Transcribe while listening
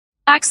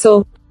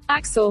Axle.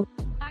 Axle.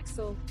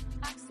 Axle.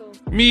 Axle.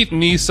 Meet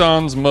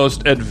Nissan's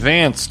most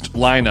advanced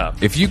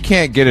lineup. If you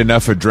can't get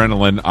enough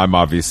adrenaline, I'm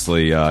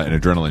obviously an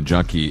adrenaline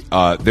junkie.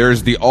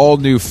 There's the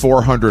all-new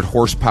 400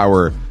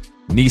 horsepower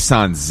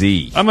Nissan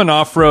Z. I'm an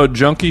off-road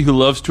junkie who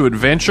loves to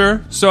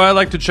adventure, so I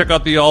like to check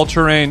out the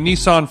all-terrain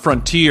Nissan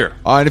Frontier.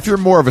 And if you're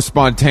more of a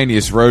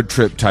spontaneous road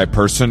trip type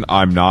person,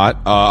 I'm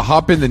not.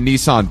 Hop in the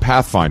Nissan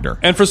Pathfinder.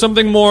 And for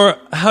something more,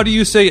 how do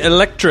you say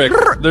electric,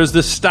 there's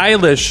the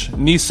stylish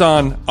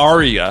Nissan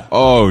Ariya.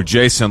 Oh,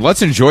 Jason,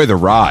 let's enjoy the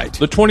ride.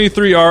 The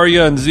 23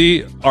 Ariya and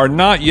Z are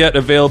not yet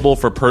available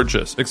for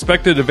purchase.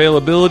 Expected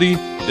availability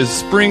is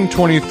spring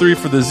 23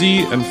 for the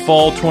Z and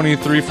fall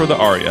 23 for the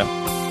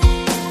Ariya.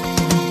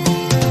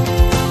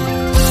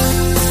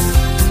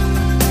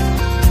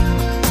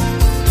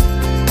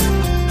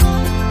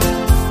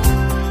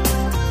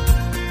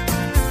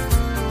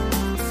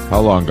 How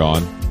long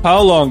gone?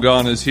 How Long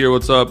Gone is here.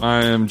 What's up?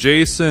 I am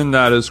Jason.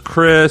 That is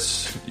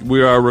Chris.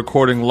 We are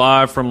recording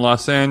live from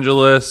Los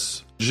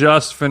Angeles.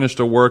 Just finished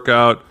a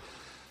workout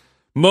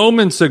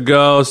moments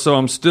ago, so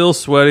I'm still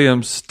sweaty.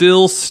 I'm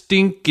still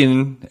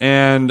stinking,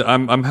 and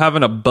I'm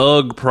having a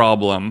bug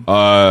problem.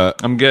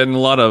 I'm getting a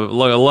lot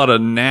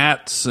of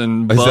gnats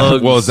and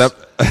bugs. Is that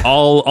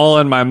all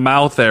in my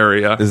mouth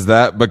area? Is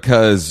that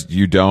because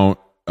you don't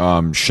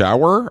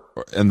shower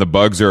and the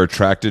bugs are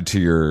attracted to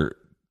your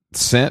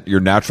scent, your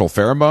natural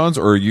pheromones,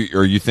 or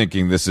are you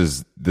thinking this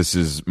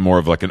is more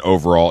of like an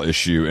overall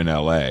issue in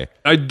LA?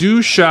 I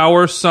do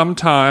shower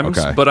sometimes,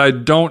 Okay. but I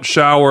don't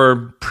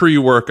shower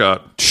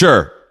pre-workout.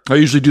 Sure. I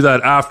usually do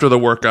that after the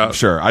workout.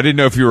 Sure. I didn't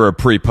know if you were a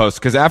pre-post,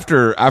 because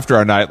after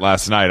our night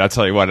last night, I'll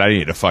tell you what, I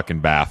need a fucking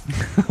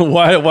bath.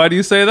 Why do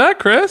you say that,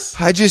 Chris?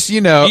 I just,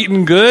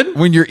 Eating good?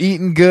 when you're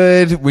eating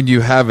good, when you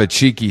have a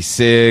cheeky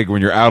cig,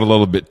 when you're out a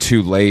little bit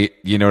too late,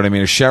 you know what I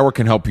mean? A shower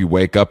can help you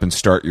wake up and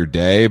start your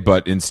day,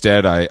 but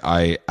instead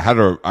I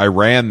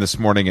ran this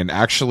morning and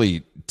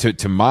actually,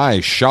 to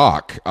my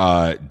shock,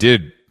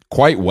 did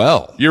quite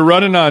well. You're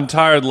running on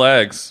tired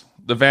legs.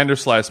 The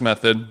Vanderslice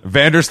method.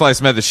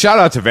 Vanderslice method. Shout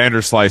out to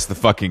Vanderslice, the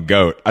fucking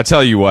goat. I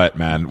tell you what,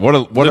 man.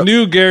 The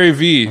new Gary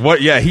V.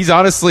 Yeah, he's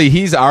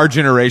our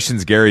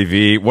generation's Gary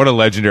V. What a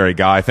legendary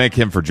guy. Thank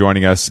him for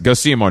joining us. Go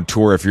see him on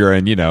tour if you're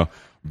in,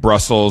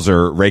 Brussels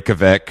or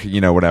Reykjavik,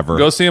 whatever.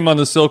 Go see him on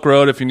the Silk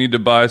Road if you need to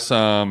buy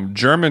some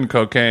German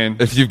cocaine.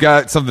 If you've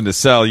got something to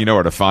sell, you know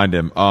where to find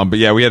him. But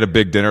yeah, we had a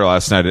big dinner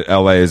last night at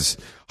LA's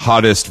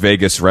hottest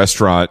Vegas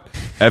restaurant,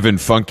 Evan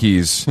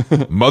Funky's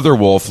Mother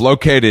Wolf,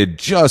 located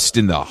just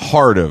in the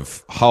heart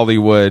of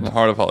Hollywood. The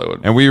heart of Hollywood.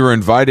 And we were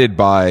invited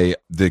by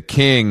the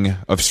king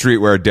of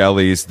streetwear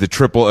delis, the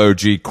triple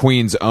OG,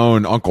 Queen's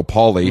own Uncle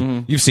Paulie. Mm-hmm.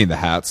 You've seen the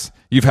hats.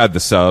 You've had the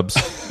subs.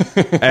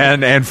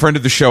 and friend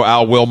of the show,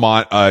 Al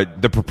Wilmot,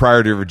 the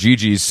proprietor of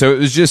Gigi's. So it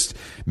was just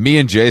me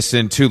and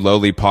Jason, two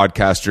lowly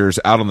podcasters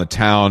out on the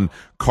town,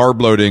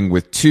 carb loading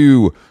with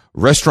two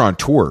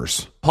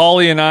restaurateurs.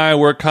 Paulie and I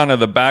were kind of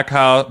the back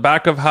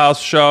of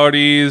house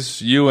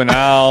shawties. You and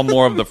Al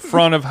more of the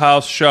front of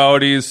house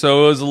shawties.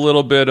 So it was a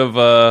little bit of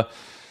a,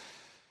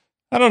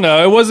 I don't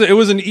know. It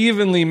was an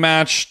evenly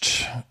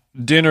matched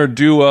dinner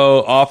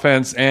duo,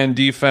 offense and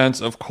defense.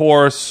 Of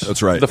course,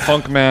 that's right. The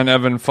funk man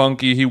Evan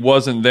Funky, he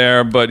wasn't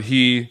there, but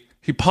he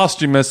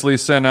posthumously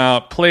sent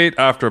out plate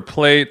after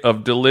plate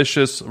of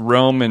delicious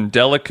Roman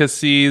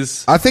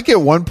delicacies. I think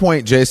at one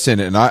point, Jason,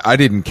 and I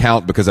didn't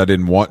count because I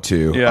didn't want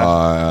to.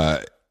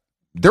 Yeah.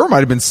 There might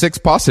have been 6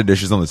 pasta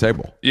dishes on the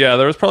table. Yeah,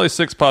 there was probably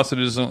 6 pasta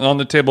dishes on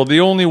the table. The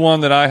only one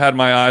that I had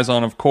my eyes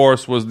on, of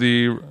course, was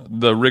the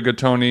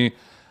rigatoni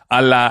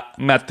alla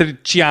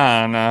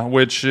matriciana,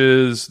 which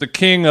is the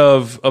king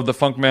of the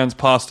Funk Man's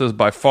pastas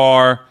by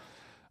far.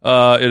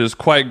 It is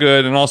quite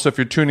good. And also, if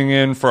you're tuning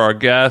in for our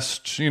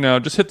guest,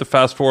 just hit the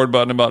fast forward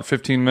button about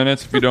 15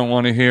 minutes if you don't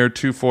want to hear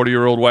two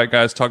 40-year-old white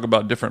guys talk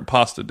about different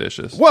pasta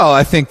dishes. Well,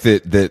 I think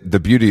that the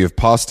beauty of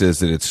pasta is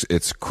that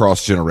it's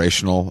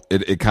cross-generational.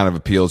 It kind of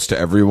appeals to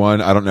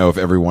everyone. I don't know if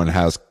everyone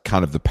has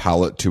kind of the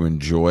palate to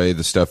enjoy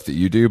the stuff that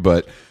you do,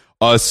 but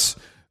us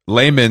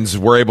laymen's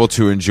were able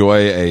to enjoy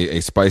a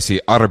spicy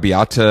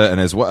arrabbiata and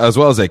as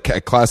well as a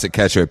classic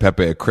cacio e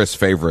pepe, a Chris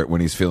favorite when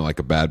he's feeling like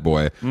a bad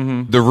boy.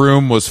 Mm-hmm. The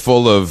room was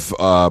full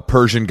of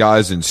Persian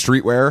guys in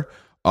streetwear.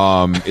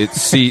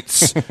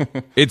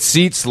 It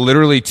seats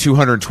literally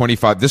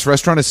 225. This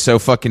restaurant is so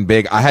fucking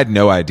big. I had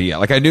no idea.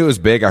 Like, I knew it was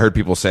big. I heard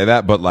people say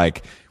that, but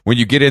like when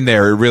you get in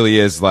there, it really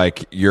is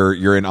like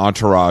you're in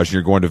Entourage and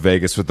you're going to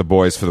Vegas with the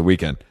boys for the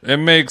weekend. It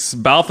makes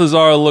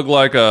Balthazar look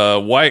like a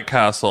White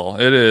Castle.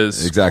 It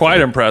is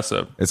quite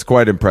impressive. It's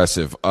quite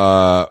impressive.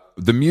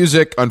 The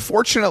music,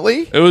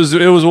 unfortunately, it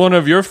was one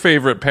of your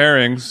favorite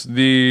pairings.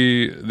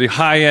 The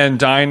high-end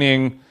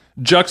dining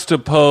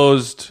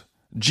juxtaposed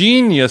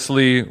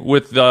geniusly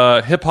with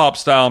the hip-hop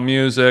style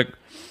music.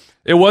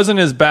 It wasn't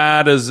as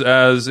bad as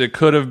it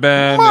could have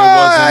been.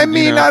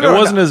 It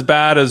wasn't as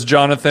bad as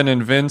Jonathan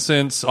and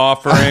Vincent's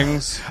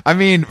offerings. I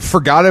mean,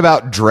 Forgot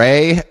About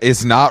Dre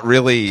is not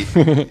really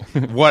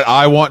what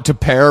I want to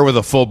pair with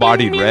a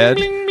full-bodied red.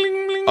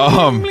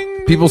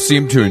 People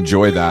seem to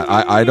enjoy that.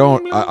 I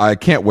don't. I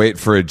can't wait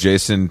for a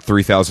Jason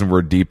 3,000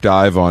 word deep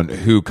dive on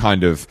who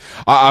kind of.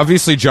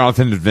 Obviously,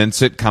 Jonathan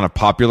Vincent kind of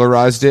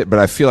popularized it, but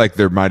I feel like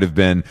there might have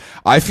been.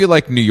 I feel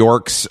like New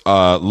York's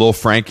Lil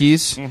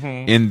Frankie's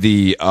in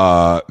the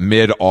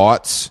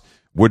mid-aughts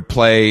would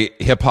play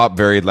hip hop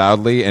very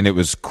loudly, and it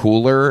was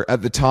cooler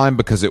at the time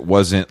because it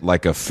wasn't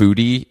like a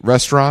foodie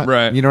restaurant.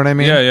 Right. You know what I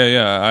mean?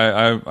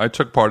 Yeah. I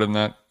took part in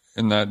that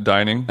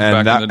dining back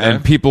in the day.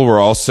 And people were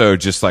also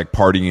just like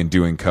partying and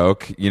doing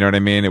coke. You know what I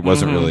mean? It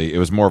wasn't really. It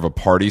was more of a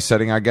party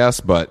setting, I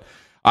guess. But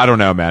I don't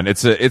know, man.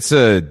 It's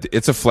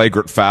a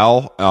flagrant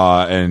foul,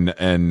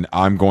 and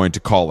I'm going to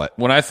call it.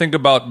 When I think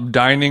about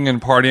dining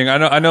and partying,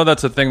 I know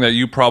that's a thing that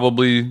you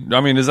probably.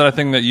 I mean, is that a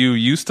thing that you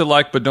used to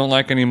like but don't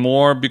like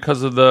anymore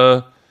because of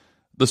the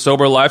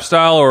sober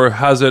lifestyle, or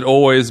has it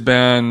always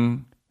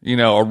been,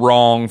 a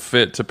wrong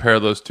fit to pair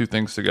those two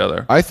things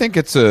together? I think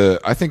it's a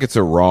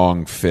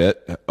wrong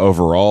fit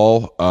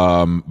overall.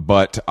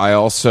 But I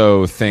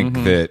also think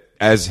that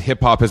as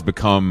hip hop has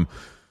become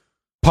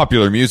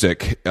popular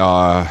music,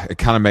 it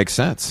kind of makes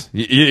sense.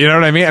 You know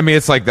what I mean? I mean,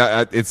 it's like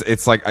that.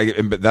 It's like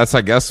that's,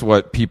 I guess,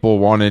 what people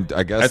wanted.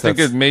 I guess I think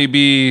it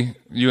maybe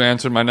you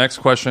answered my next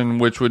question,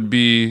 which would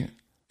be,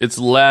 it's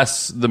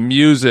less the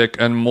music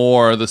and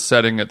more the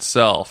setting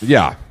itself.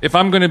 Yeah. If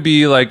I'm going to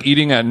be like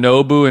eating at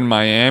Nobu in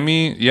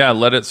Miami, yeah,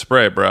 let it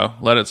spray, bro.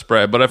 Let it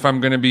spray. But if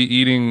I'm going to be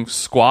eating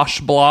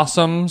squash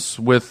blossoms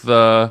with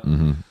a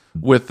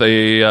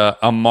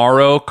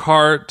Amaro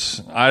cart,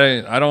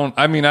 I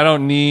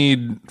don't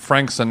need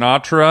Frank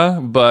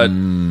Sinatra, but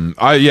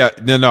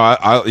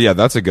yeah,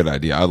 that's a good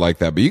idea. I like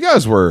that. But you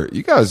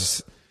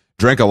guys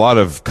drank a lot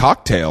of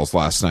cocktails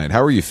last night.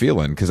 How are you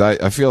feeling? Because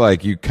I feel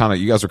like you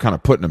guys are kind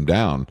of putting them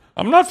down.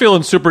 I'm not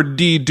feeling super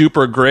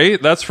duper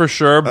great, that's for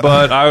sure.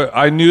 But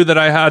I knew that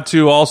I had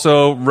to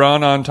also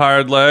run on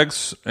tired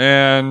legs,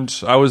 and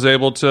I was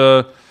able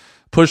to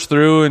push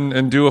through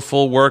and do a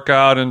full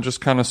workout and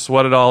just kind of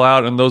sweat it all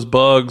out. And those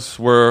bugs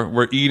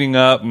were eating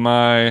up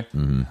my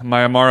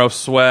Amaro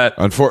sweat.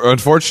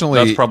 Unfortunately,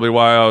 that's probably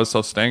why I was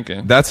so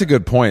stinking. That's a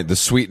good point. The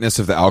sweetness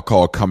of the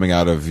alcohol coming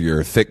out of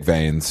your thick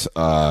veins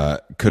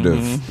could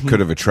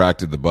have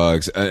attracted the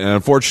bugs. And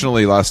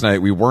unfortunately, last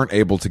night we weren't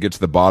able to get to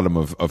the bottom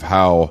of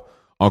how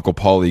Uncle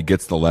Paulie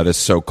gets the lettuce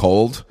so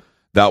cold.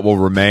 That will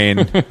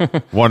remain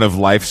one of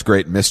life's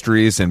great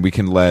mysteries, and we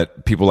can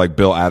let people like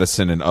Bill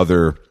Addison and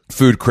other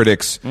food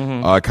critics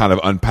kind of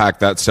unpack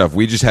that stuff.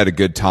 We just had a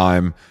good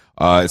time.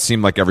 It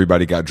seemed like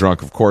everybody got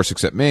drunk, of course,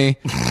 except me.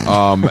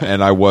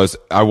 And I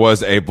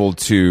was able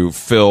to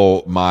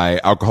fill my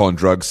alcohol and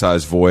drug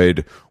size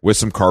void with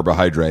some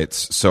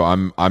carbohydrates. So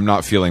I'm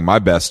not feeling my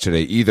best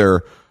today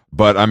either.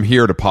 But I'm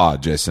here to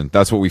pod, Jason.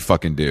 That's what we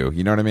fucking do.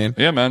 You know what I mean?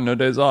 Yeah, man. No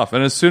days off.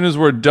 And as soon as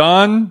we're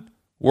done,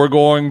 we're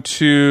going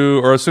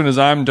to, or as soon as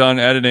I'm done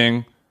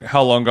editing,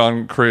 How Long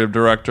Gone creative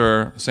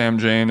director Sam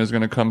Jane is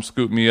going to come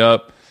scoop me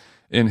up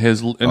in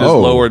his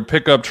lowered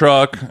pickup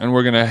truck, and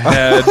we're gonna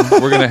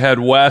head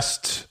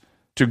west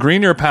to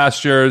greener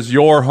pastures,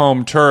 your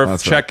home turf.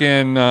 That's check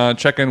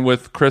in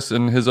with Chris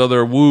and his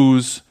other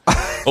woos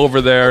over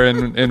there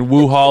in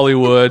Woo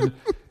Hollywood,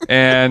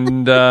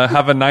 and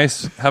have a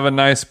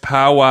nice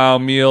powwow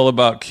meal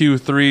about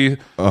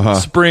Q3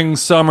 spring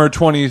summer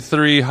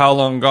 23 How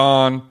Long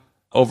Gone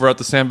over at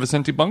the San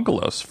Vicente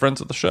Bungalows,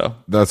 friends of the show.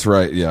 That's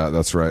right. Yeah,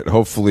 that's right.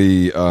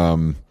 Hopefully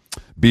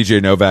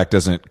BJ Novak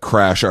doesn't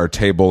crash our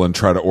table and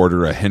try to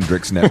order a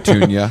Hendrix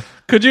Neptunia.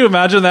 Could you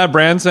imagine that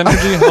brand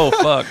synergy? Oh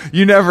fuck!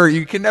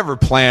 You can never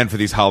plan for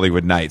these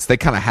Hollywood nights. They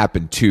kind of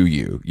happen to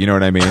you. You know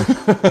what I mean?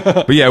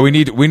 But yeah, we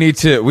need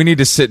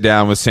to sit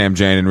down with Sam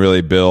Jane and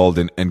really build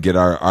and get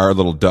our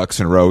little ducks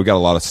in a row. We got a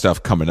lot of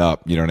stuff coming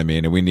up. You know what I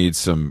mean? And we need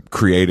some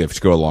creative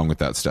to go along with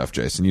that stuff.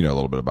 Jason, you know a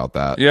little bit about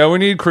that. Yeah, we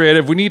need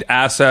creative. We need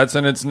assets,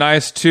 and it's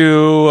nice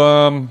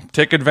to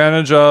take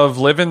advantage of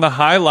living the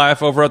high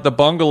life over at the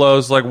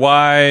bungalows. Like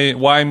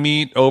why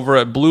meet over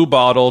at Blue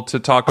Bottle to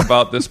talk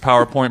about this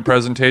PowerPoint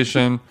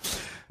presentation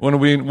when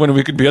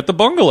we could be at the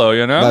bungalow,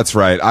 you know? That's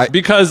right.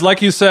 Because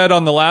like you said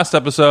on the last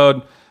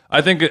episode,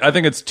 I think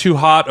it's too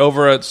hot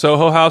over at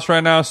Soho House right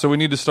now, so we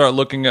need to start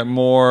looking at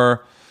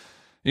more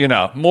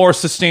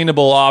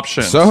sustainable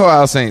options. Soho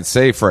House ain't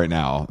safe right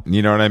now.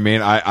 You know what I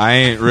mean? I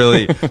ain't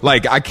really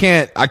like I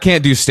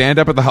can't do stand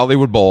up at the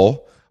Hollywood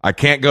Bowl. I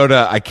can't go to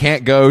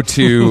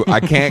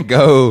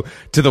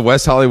the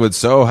West Hollywood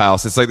Soho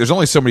House. It's like there's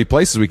only so many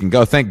places we can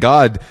go. Thank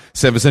God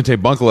San Vicente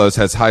Bungalows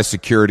has high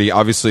security.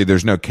 Obviously,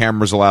 there's no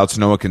cameras allowed,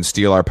 so no one can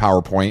steal our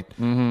PowerPoint.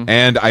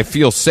 And I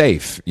feel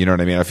safe. You know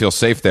what I mean? I feel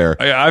safe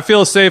there. I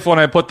feel safe when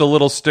I put the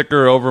little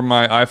sticker over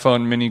my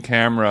iPhone mini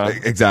camera.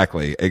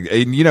 Exactly.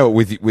 And, you know,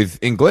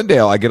 with in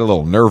Glendale, I get a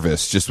little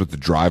nervous just with the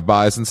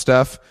drive-bys and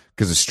stuff.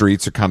 because the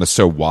streets are kind of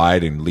so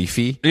wide and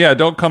leafy. Yeah,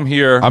 don't come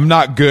here. I'm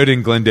not good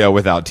in Glendale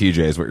without TJ,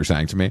 is what you're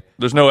saying to me.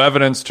 There's no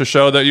evidence to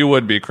show that you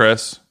would be,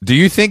 Chris. Do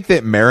you think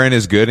that Marin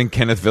is good in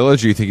Kenneth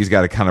Village, or you think he's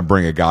got to kind of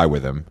bring a guy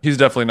with him? He's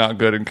definitely not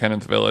good in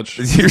Kenneth Village.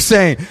 You're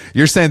saying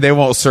they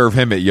won't serve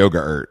him at Yoga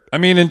Ert. I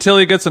mean, until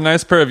he gets a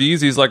nice pair of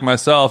Yeezys like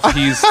myself,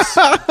 his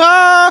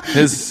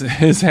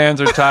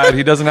hands are tied.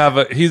 He doesn't have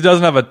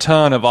a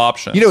ton of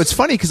options. You know, it's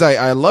funny because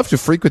I love to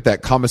frequent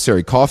that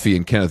Commissary Coffee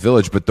in Kenneth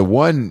Village, but the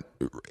one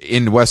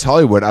in West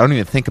Hollywood, I don't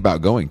even think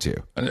about going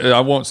to.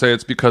 I won't say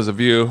it's because of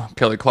you,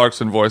 Kelly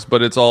Clarkson voice,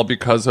 but it's all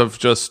because of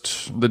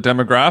just the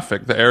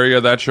demographic, the area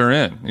that you're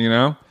in, you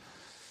know?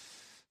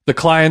 The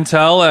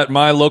clientele at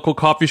my local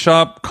coffee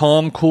shop,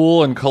 calm,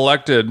 cool, and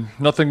collected.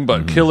 Nothing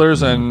but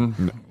killers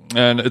and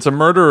it's a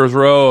murderer's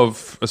row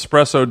of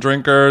espresso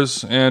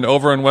drinkers. And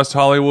over in West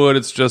Hollywood,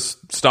 it's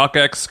just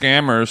StockX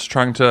scammers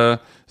trying to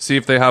see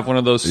if they have one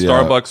of those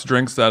Starbucks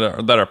drinks that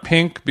are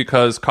pink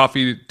because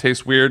coffee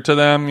tastes weird to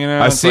them. You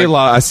know, I see a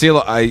lot.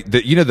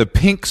 The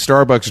pink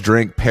Starbucks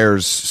drink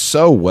pairs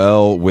so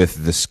well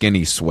with the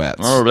skinny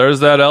sweats. Oh, there's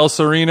that El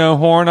Sereno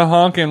horn a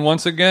honking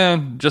once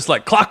again, just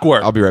like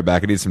clockwork. I'll be right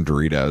back. I need some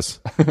Doritos.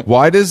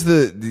 Why does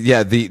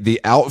the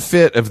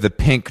outfit of the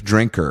pink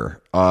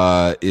drinker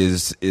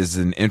is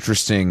an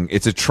interesting?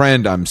 It's a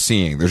trend I'm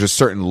seeing. There's a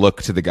certain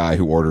look to the guy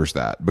who orders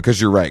that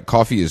because you're right.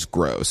 Coffee is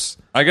gross.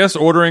 I guess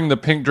ordering the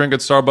pink drink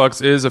at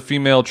Starbucks is a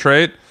female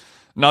trait.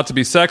 Not to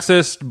be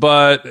sexist,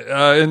 but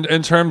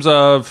in terms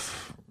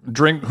of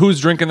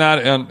who's drinking that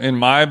in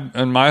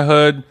my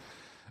hood,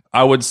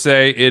 I would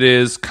say it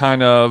is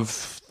kind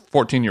of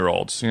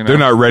 14-year-olds. You know? They're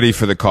not ready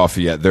for the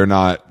coffee yet. They're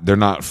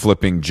not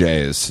flipping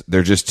J's.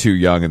 They're just too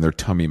young and their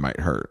tummy might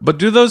hurt. But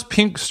do those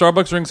pink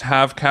Starbucks drinks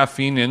have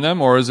caffeine in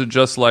them, or is it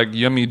just like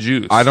yummy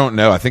juice? I don't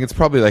know. I think it's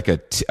probably like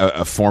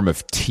a form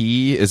of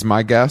tea is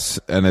my guess,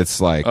 and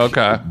it's like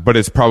okay, but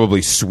it's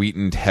probably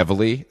sweetened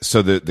heavily,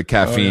 so the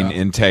caffeine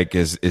intake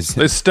is.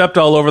 They stepped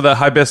all over the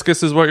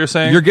hibiscus, is what you're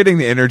saying? You're getting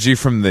the energy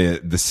from the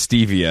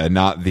stevia,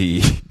 not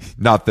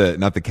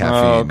the caffeine.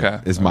 Oh,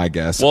 okay, is my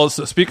guess. Well,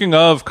 speaking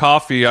of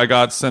coffee, I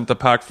got sent the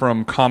pack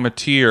from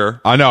Cometeer.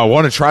 I know. I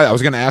want to try that. I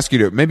was going to ask you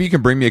to. Maybe you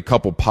can bring me a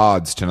couple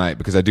pods tonight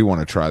because I do want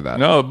to try that.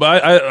 No,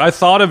 but I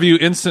thought of you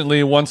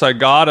instantly once I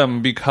got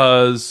them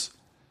because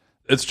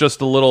it's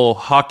just a little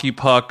hockey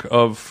puck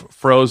of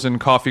frozen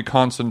coffee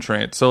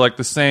concentrate. So like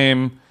the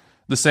same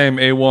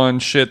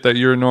A1 shit that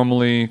you're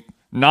normally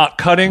not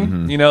cutting.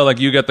 Mm-hmm. You know, like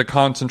you get the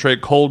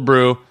concentrate cold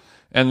brew.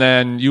 And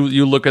then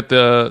you look at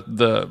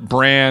the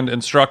brand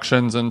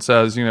instructions and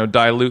says, you know,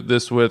 dilute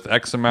this with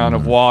X amount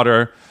of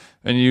water.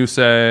 And you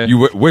say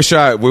you wish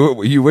I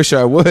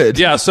would.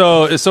 Yeah,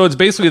 so it's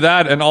basically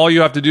that, and all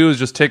you have to do is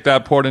just take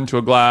that, pour it into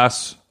a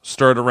glass,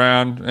 stir it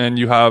around, and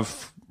you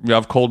have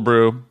cold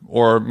brew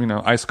or, you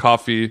know, iced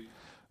coffee,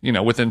 you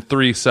know, within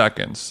 3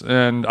 seconds.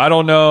 And I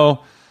don't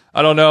know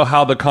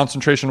how the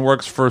concentration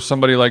works for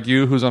somebody like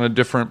you who's on a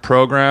different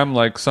program.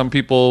 Like some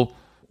people,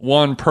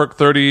 one perk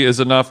 30 is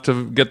enough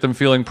to get them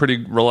feeling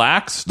pretty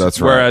relaxed. That's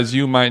right. Whereas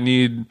you might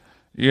need,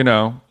 you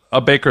know, a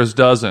baker's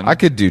dozen. I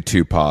could do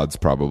 2 pods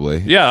probably.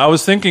 Yeah, I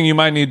was thinking you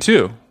might need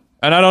 2.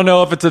 And I don't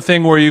know if it's a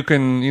thing where you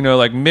can, you know,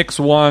 like mix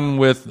one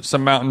with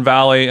some Mountain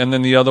Valley and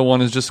then the other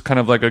one is just kind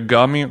of like a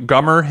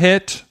gummer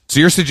hit. So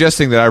you're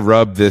suggesting that I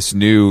rub this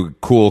new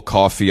cool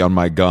coffee on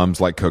my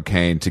gums like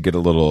cocaine to get a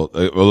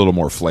little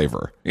more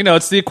flavor. You know,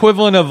 it's the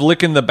equivalent of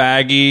licking the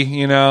baggie,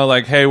 you know,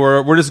 like, hey,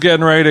 we're just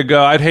getting ready to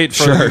go. I'd hate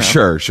for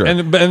Sure.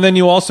 And then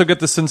you also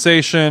get the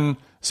sensation,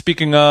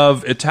 speaking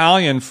of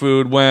Italian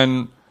food,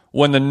 when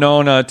the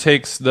Nonna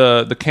takes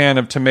the can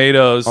of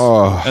tomatoes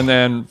and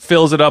then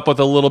fills it up with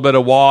a little bit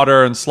of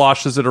water and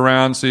sloshes it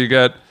around so you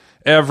get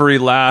every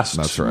last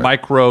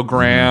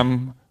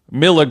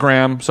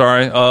milligram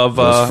of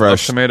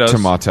fresh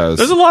tomatoes.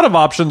 There's a lot of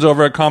options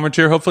over at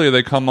Cometeer. Hopefully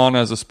they come on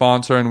as a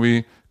sponsor and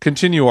we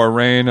continue our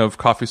reign of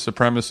coffee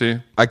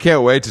supremacy. I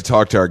can't wait to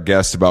talk to our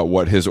guest about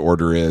what his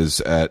order is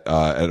at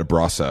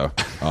Abrazo.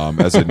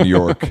 As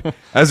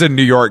a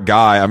New York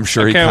guy, I'm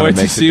sure he kind of makes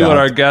it. Can't wait to see what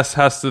our guest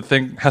has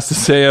to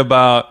say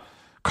about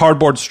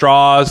cardboard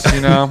straws.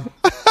 You know,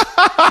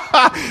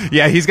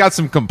 yeah, he's got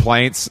some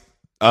complaints.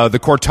 The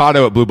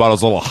Cortado at Blue Bottle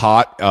is a little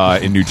hot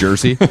in New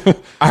Jersey.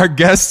 Our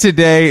guest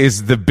today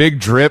is the Big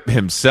Drip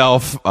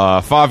himself,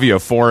 Fabio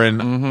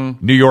Foreign,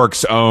 New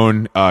York's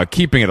own,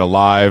 keeping it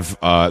alive,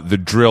 the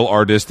drill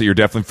artist that you're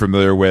definitely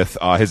familiar with.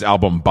 His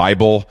album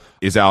Bible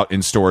is out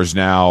in stores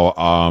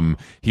now.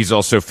 He's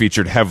also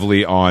featured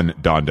heavily on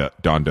Donda.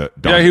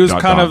 Yeah, he was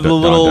kind of the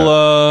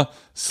little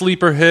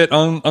sleeper hit,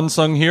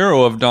 unsung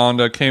hero of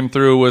Donda. Came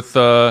through with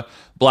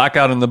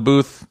blackout in the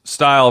booth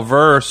style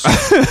verse.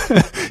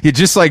 Yeah,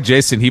 just like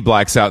Jason, he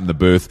blacks out in the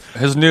booth.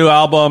 His new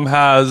album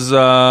has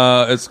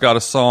it's got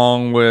a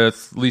song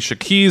with Alicia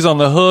Keys on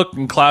the hook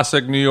in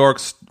classic New York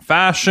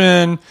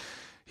fashion.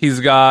 He's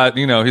got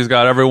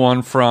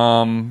everyone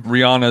from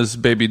Rihanna's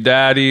Baby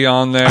Daddy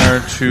on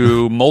there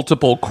to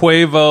multiple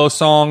Quavo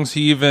songs.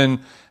 He even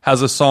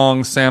has a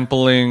song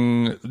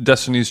sampling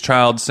Destiny's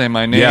Child "Say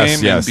My Name," Yes,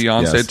 and yes,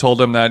 Beyonce yes.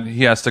 told him that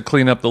he has to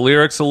clean up the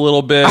lyrics a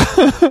little bit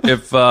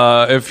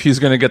if he's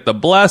going to get the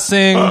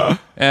blessing.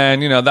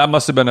 And that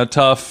must have been a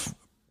tough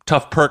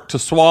perk to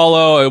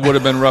swallow. It would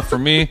have been rough for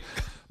me,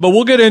 but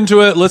we'll get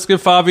into it. Let's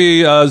give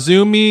Favi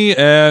Zoomy,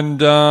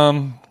 and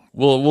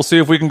we'll see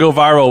if we can go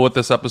viral with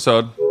this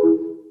episode.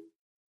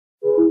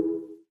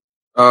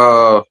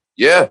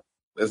 Yeah,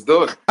 let's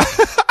do it.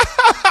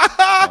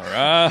 All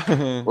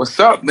right. What's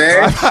up,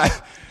 man?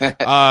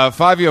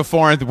 Fabio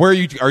Foreign, where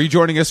are you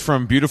joining us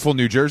from? Beautiful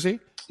New Jersey.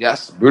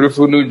 Yes,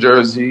 beautiful New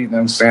Jersey. You know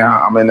what I'm saying?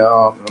 I'm in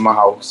my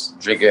house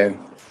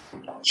drinking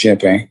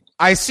champagne.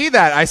 I see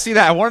that. I see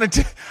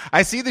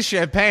the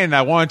champagne. And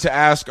I wanted to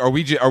ask: Are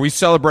we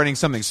celebrating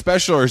something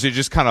special, or is it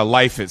just kind of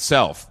life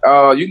itself?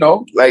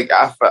 Like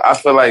I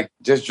feel like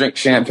just drink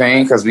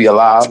champagne because we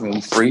alive and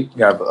we free.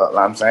 You have,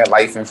 I'm saying,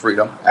 life and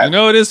freedom.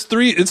 It's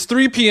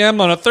 3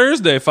 p.m. on a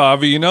Thursday,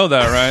 Favi. You know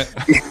that, right?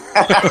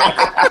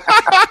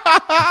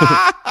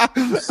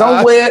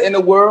 Somewhere in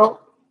the world,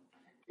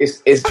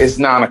 it's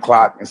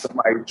 9:00 and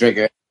somebody's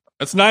drinking.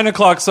 It's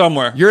 9:00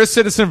 somewhere. You're a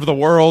citizen of the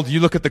world. You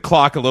look at the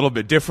clock a little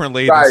bit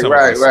differently. Right.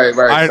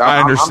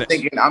 I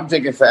understand. I'm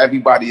thinking for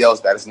everybody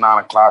else that it's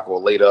 9:00 or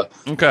later.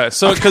 Okay,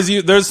 so because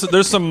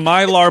there's some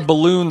Mylar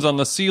balloons on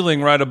the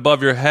ceiling right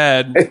above your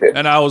head,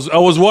 and I was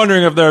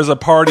wondering if there's a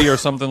party or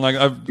something like.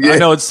 I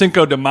know it's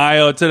Cinco de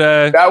Mayo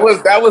today. That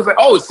was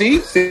see,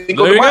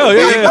 Cinco de Mayo.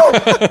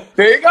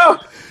 There you go.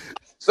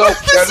 So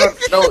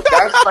no,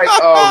 that's like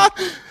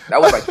that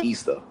was like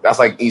Easter. That's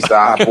like Easter.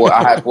 I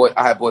had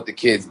bought the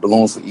kids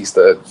balloons for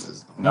Easter.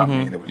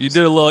 You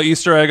did a little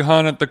Easter egg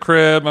hunt at the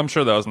crib. I'm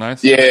sure that was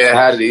nice. Yeah, I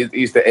had an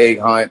Easter egg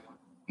hunt.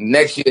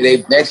 Next year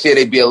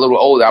they be a little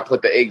older. I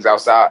put the eggs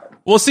outside.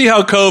 We'll see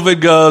how COVID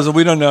goes.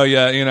 We don't know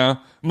yet.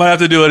 Might have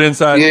to do it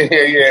inside.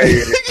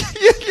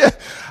 Yeah.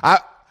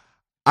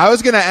 I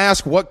was going to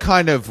ask what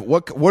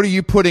are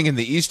you putting in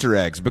the Easter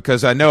eggs?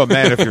 Because I know,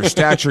 man, of your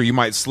stature, you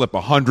might slip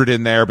 100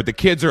 in there, but the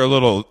kids are a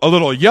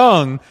little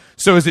young.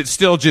 So is it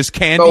still just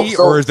candy,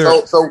 or is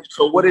there? So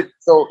for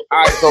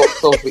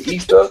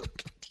Easter,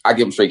 I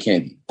give them straight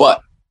candy.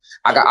 But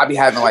I be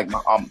having like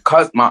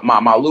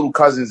my little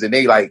cousins, and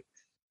they like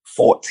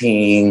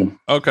 14.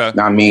 Okay.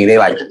 I mean, they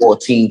like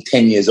 14,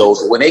 10 years old.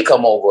 So when they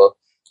come over,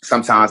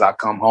 sometimes I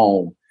come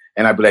home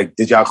and I be like,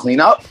 "Did y'all clean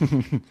up?"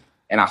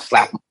 And I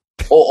slap them.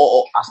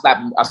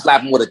 I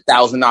slap them with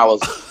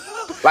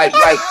 $1,000.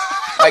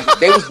 Like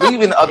they was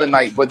leaving the other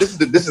night, but this is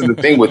the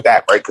thing with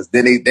that, right? Because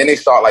then they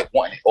start like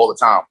wanting it all the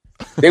time.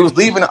 They was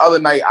leaving the other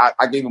night.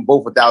 I gave them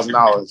both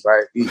 $1,000,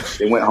 right? Each.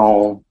 They went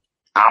home.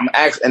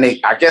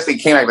 I guess they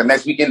came back the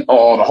next weekend.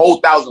 Oh, the whole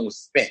 1,000 was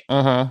spent.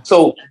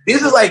 So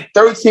this is like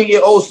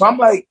 13-year-olds. So I'm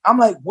like,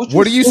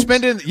 what are you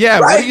spending? Yeah,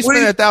 right? What are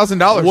you spending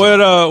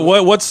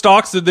 $1,000? What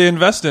stocks did they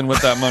invest in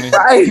with that money?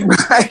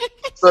 Right.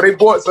 So they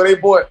bought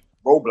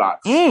Roblox,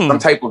 some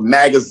type of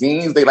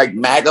magazines. They like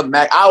MAGA.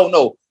 I don't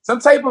know, some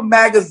type of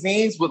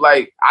magazines with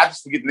like, I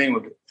just forget the name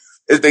of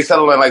it. They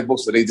sell it like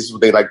books, so this is what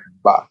they like to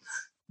buy.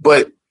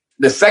 But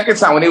the second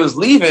time when they was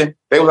leaving,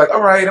 they was like, "All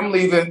right, I'm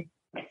leaving,"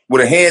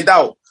 with a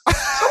handout.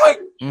 So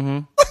like,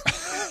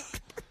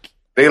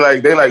 they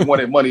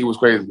wanted money. It was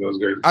crazy. It was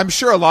crazy. I'm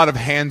sure a lot of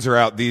hands are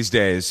out these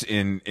days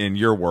in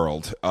your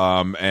world,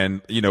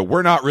 and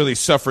we're not really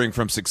suffering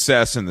from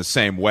success in the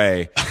same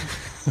way.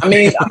 I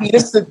mean,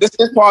 this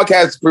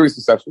podcast is pretty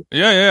successful.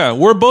 Yeah.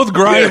 We're both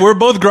grinding. Yeah. We're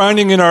both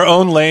grinding in our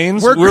own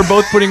lanes. We're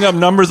both putting up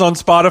numbers on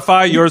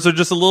Spotify. Yours are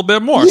just a little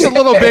bit more. Just a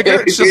little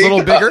bigger. Just a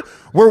little bigger.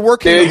 We're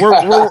working.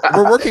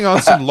 We're working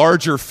on some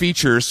larger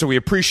features. So we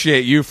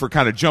appreciate you for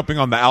kind of jumping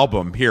on the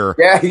album here.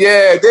 Yeah.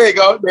 There you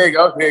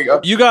go.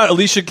 You got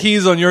Alicia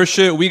Keys on your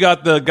shit. We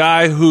got the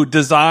guy who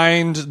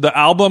designed the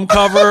album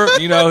cover.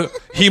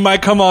 He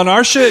might come on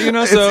our shit.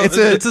 So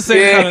it's the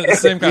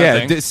same kind of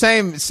thing. The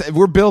same.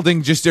 We're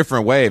building just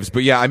different waves.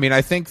 But yeah, I mean,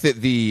 I think that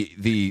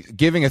the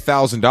giving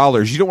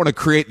 $1,000, you don't want to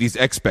create these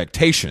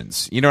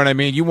expectations. You know what I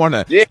mean? You want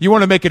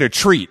to make it a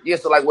treat. Yeah.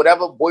 So like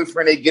whatever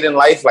boyfriend they get in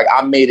life, like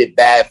I made it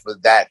bad for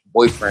that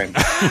boyfriend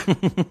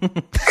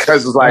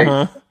because it's like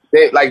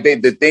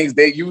the things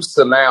they used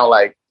to now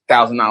like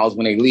 $1,000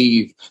 when they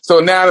leave.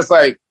 So now it's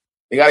like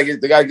they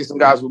gotta get some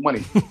guys with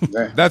money.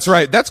 Yeah. That's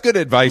right. That's good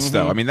advice,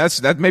 though. I mean,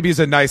 that maybe is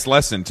a nice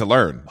lesson to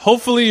learn.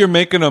 Hopefully, you're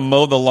making them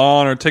mow the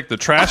lawn or take the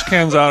trash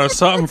cans out or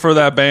something for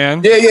that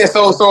band. Yeah.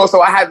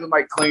 So I had them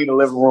like clean the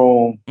living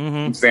room.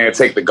 I'm saying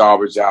take the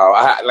garbage out.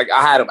 I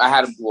had them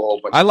do a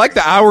whole bunch. I like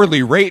the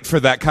hourly rate for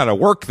that kind of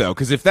work, though,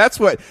 because if that's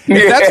what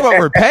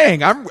we're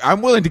paying,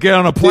 I'm willing to get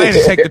on a plane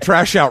and take the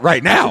trash out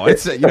right now.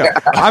 It's I've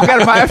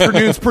got my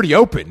afternoons pretty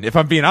open, if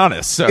I'm being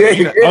honest. So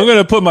I'm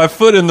gonna put my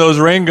foot in those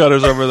rain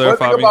gutters over there. One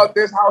thing about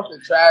this house, the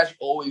trash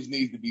always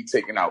needs to be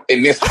taken out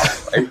in this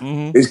house. Right?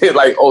 It's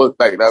like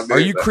are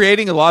you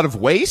creating a lot of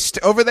waste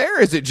over there?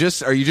 Is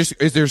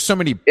there so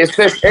many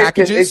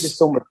packages? It's just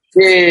so much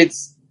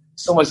kids,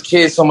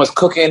 so much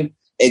cooking,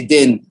 and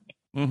then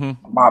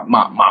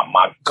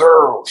my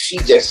girl, she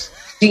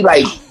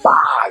like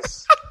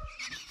buys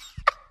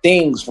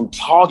things from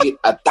Target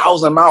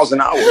 1,000 miles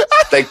an hour.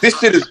 Like this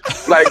shit is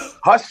like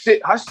her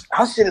shit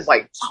is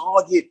like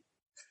Target.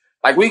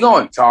 Like we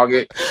going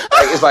Target.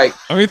 Like it's like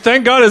I mean,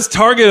 thank God it's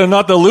Target and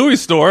not the Louis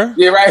store.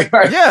 yeah,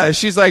 right. Yeah,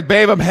 she's like,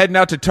 babe, I'm heading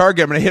out to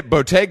Target. I'm going to hit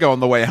Bottega on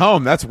the way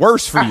home. That's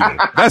worse for you.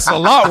 That's a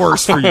lot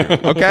worse for you.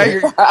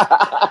 Okay.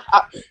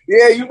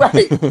 Yeah, you're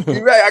right.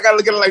 You're right. I gotta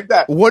look at it like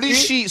that. What is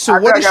she? So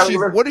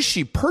what is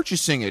she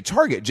purchasing at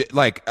Target?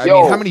 Like, I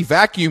mean, how many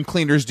vacuum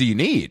cleaners do you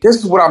need? This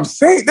is what I'm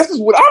saying. This is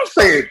what I'm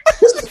saying.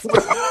 That's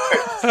what I'm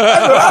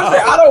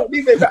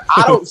saying.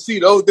 I don't see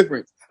no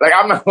difference. Like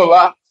I'm not gonna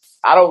lie.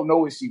 I don't know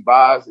what she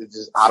buys. It's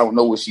just I don't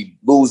know what she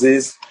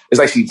loses. It's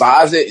like she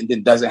buys it and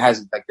then doesn't has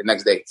it like the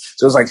next day.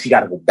 So it's like she got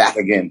to go back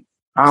again.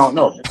 I don't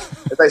know.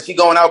 It's like she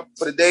going out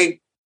for the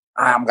day.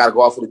 I'm gotta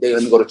go out for the day.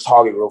 Let me go to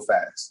Target real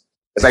fast.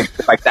 It's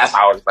like that's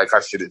how it's like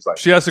her shit is like.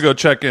 She has to go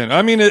check in.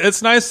 I mean,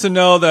 it's nice to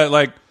know that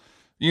like,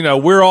 you know,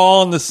 we're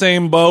all in the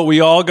same boat. We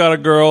all got a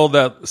girl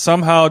that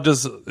somehow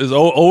just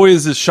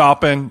always is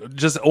shopping,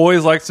 just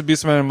always likes to be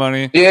spending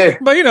money. Yeah.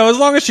 But, you know, as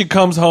long as she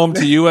comes home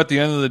to you at the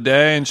end of the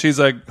day and she's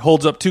like,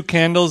 holds up 2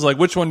 candles, like,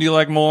 which one do you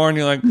like more? And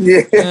you're like,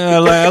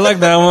 I like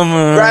that one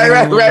more. Right.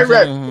 I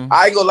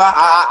ain't gonna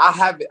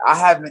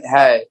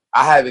lie.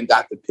 I haven't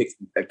got to pick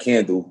a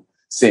candle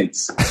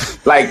since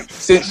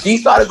she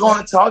started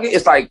going to Target.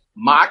 It's like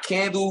my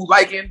candle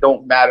liking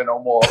don't matter no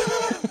more.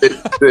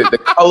 The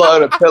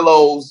color of the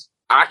pillows.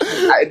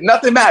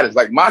 Nothing matters.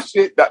 Like my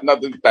shit,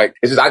 nothing. Like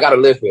it's just I gotta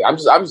live here. I'm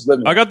just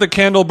living. I got the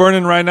candle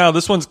burning right now.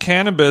 This one's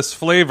cannabis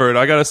flavored.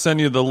 I gotta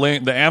send you the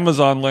link, the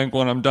Amazon link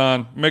when I'm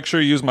done. Make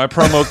sure you use my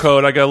promo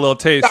code. I got a little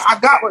taste. I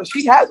got one.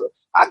 She has it.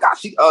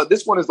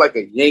 This one is like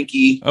a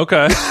Yankee.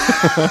 Okay.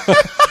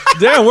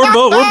 Damn, we're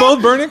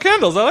both burning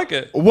candles. I like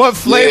it. What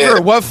flavor? Yeah.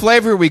 What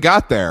flavor we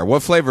got there?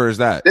 What flavor is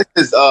that? This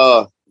is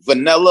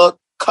vanilla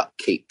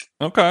cupcake.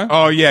 Okay.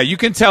 Oh yeah, you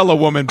can tell a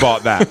woman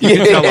bought that. You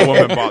can tell a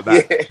woman bought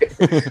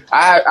that.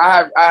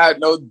 I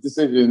had no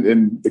decision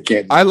in the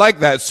candy. I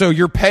like that. So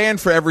you're paying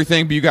for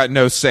everything, but you got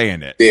no say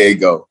in it. There you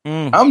go.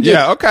 I'm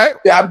just okay.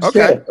 Yeah, I'm just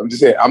saying. I'm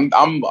just saying.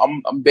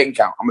 I'm bank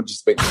account. I'm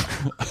just bank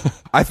account.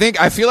 I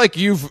feel like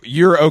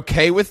you're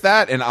okay with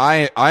that, and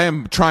I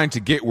am trying to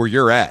get where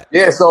you're at.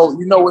 Yeah. So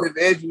you know what it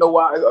is. You know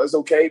why it's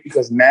okay,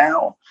 because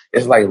now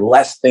it's like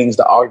less things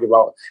to argue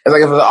about. It's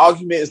like if the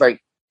argument is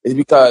like. It's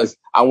because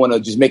I want to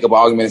just make up an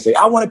argument and say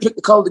I want to pick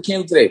the color of the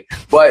candle today.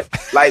 But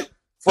like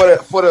for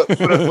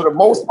the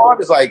most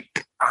part, it's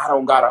like I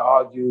don't gotta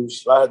argue.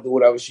 She let her do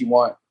whatever she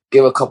want.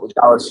 Give her a couple of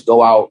hours to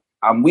go out.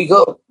 We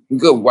good. We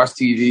good. Watch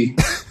TV.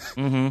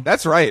 Mm-hmm.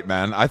 That's right,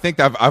 man. I think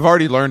I've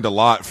already learned a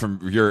lot from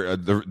your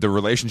the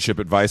relationship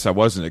advice I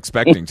wasn't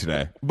expecting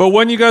today. But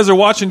when you guys are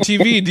watching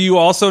TV, do you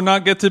also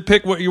not get to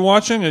pick what you're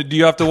watching? Or do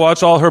you have to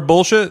watch all her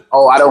bullshit?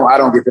 Oh, I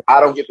don't get to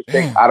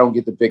pick. I don't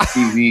get to pick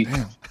TV.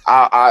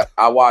 I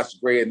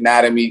watch Grey's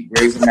Anatomy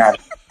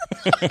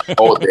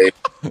all day.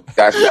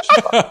 That's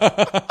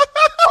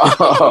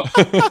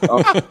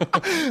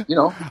you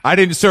know. I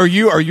didn't. So are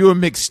you a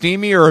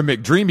McSteamy or a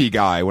McDreamy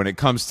guy when it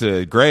comes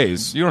to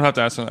Grey's? You don't have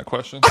to answer that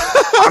question.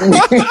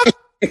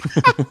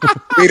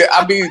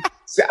 I mean,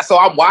 so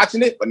I'm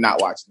watching it, but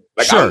not watching it.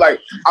 Like sure.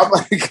 I'm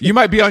like, you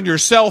might be on your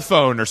cell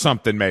phone or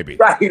something, maybe.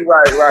 Right.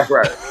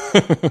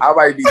 I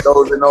might be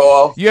dozing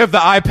off. You have the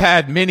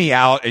iPad Mini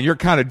out, and you're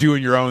kind of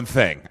doing your own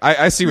thing.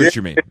 I see what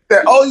you mean.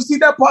 Oh, you see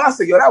that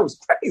pasta? Yo, that was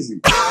crazy.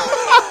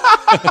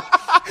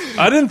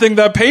 I didn't think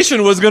that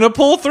patient was gonna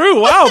pull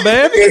through. Wow,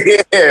 man,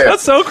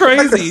 that's so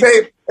crazy.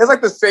 It's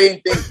like the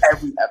same thing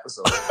every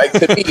episode. Like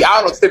to me,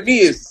 I don't know. To me,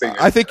 it's the same.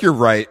 I think you're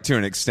right to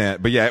an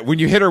extent, but yeah, when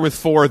you hit her with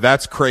 4,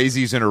 that's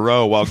crazies in a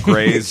row while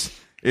Grey's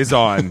is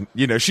on.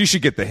 You know, she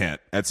should get the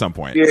hint at some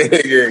point.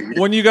 Yeah.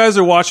 When you guys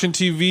are watching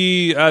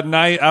TV at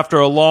night after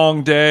a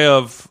long day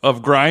of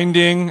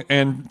grinding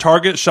and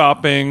Target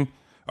shopping,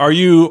 are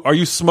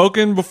you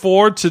smoking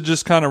before to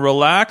just kind of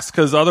relax?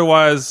 Because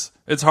otherwise,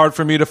 it's hard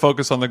for me to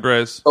focus on the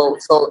Greys. So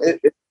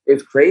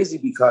it's crazy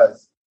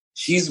because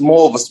she's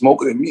more of a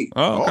smoker than me.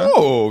 Oh, okay.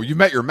 Oh, you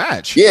met your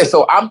match. Yeah,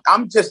 so I'm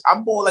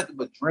more like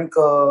a drinker.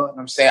 You know what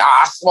I'm saying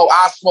I smoke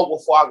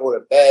before I go to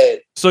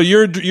bed. So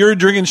you're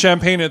drinking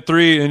champagne at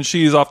 3 and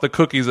she's off the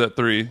cookies at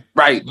 3.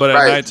 Right. But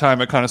at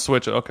nighttime it kind of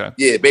switches. Okay.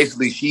 Yeah,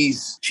 basically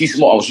she's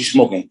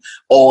smoking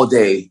all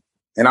day.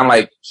 And I'm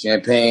like,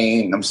 champagne,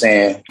 you know what I'm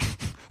saying?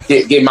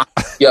 Get my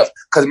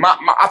because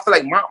I feel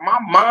like my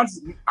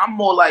mind's I'm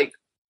more like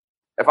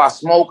if I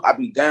smoke, I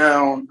be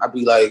down, I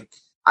be like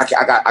I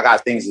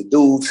got things to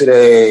do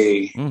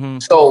today. Mm-hmm.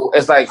 So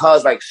it's like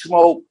hers like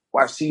smoke,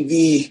 watch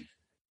TV,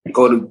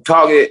 go to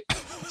Target.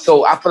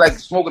 So I feel like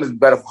smoking is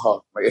better for her.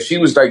 Like if she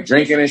was like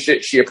drinking and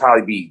shit, she'd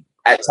probably be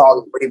at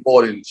Target way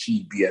more than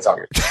she'd be at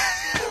Target.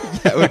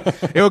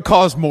 It would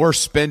cause more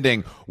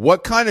spending.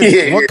 What kind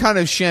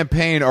of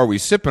champagne are we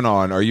sipping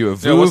on? Are you a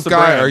Veuve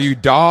guy? Brand? Are you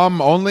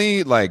Dom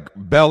only? Like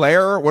Bel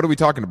Air? What are we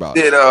talking about?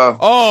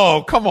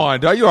 Oh, come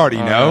on. You already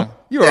know.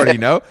 You already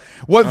know.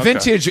 What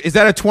vintage? Is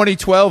that a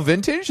 2012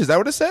 vintage? Is that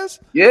what it says?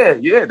 Yeah.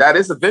 That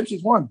is a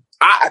vintage one.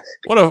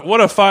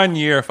 What a fine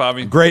year,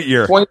 Fabi. Great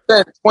year.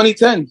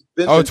 2010.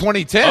 Oh,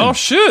 2010. Oh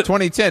shit.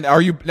 2010.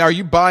 Are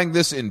you buying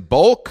this in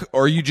bulk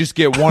or you just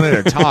get one at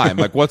a time?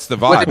 Like, what's the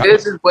vibe?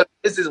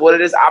 This is what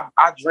it is.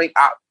 I drink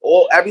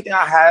everything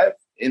I have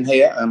in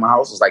here in my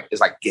house is like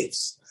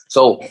gifts.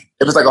 So if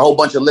it's like a whole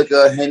bunch of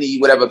liquor, Henny,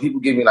 whatever, people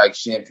give me like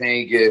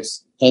champagne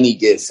gifts, Henny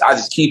gifts. I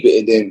just keep it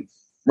and then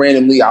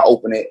randomly I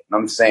open it. You know what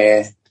I'm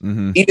saying?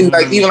 Mm-hmm. Even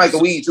like the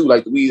weed too,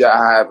 like the weed that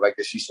I have, like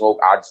that she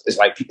smoked, it's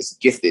like it's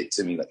gifted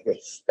to me. Like,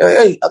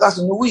 hey, I got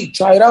some new weed.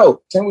 Try it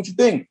out. Tell me what you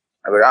think.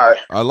 I'm like, all right.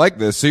 I like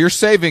this. So you're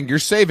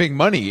saving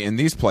money in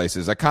these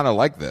places. I kind of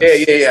like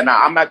this. Yeah.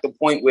 Now I'm at the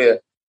point where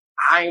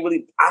I ain't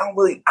really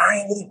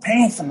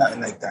paying for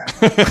nothing like that.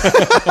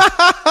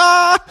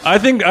 I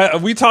think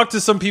we talked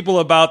to some people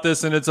about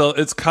this, and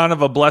it's kind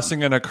of a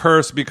blessing and a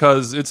curse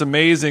because it's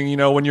amazing. You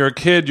know, when you're a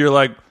kid, you're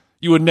like,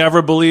 you would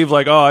never believe,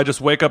 like, oh, I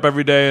just wake up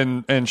every day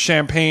and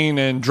champagne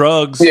and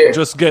drugs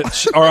just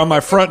are on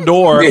my front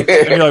door. And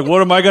you're like,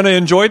 what am I going to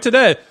enjoy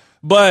today?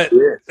 But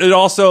it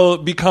also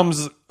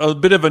becomes a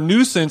bit of a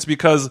nuisance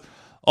because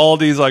all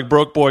these like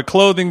broke boy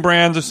clothing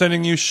brands are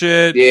sending you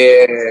shit.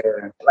 Yeah.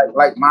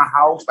 Like my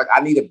house, like I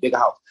need a big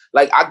house.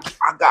 Like I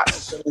got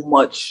so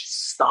much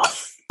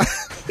stuff.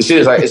 The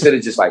shit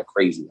is just like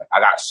crazy. Like I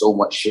got so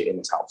much shit in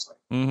this house.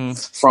 Like,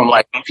 from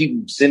like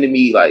people sending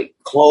me like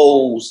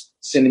clothes,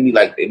 sending me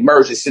like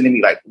merch, sending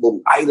me like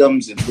little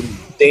items and little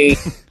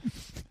things.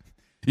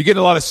 You get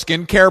a lot of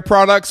skincare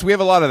products. We have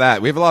a lot of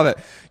that. We have a lot of,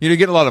 you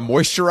get a lot of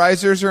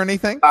moisturizers or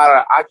anything.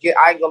 I get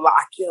a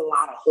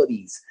lot of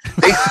hoodies.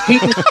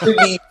 People send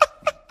me.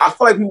 I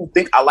feel like people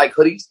think I like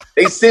hoodies.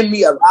 They send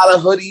me a lot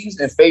of hoodies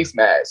and face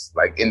masks,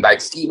 like in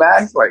like ski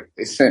masks. Like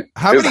they sent.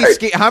 How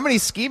many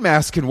ski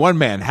masks can one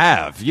man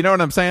have? You know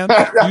what I'm saying?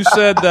 You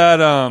said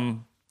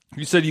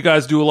that you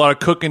guys do a lot of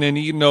cooking and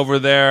eating over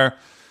there.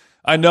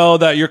 I know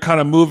that you're kind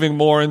of moving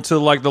more into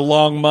like the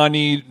long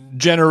money,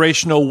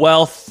 generational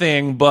wealth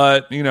thing,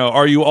 but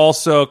are you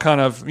also kind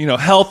of,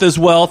 health is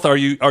wealth? Are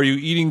you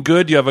eating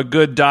good? Do you have a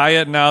good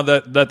diet now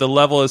that the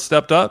level has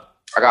stepped up?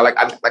 I got like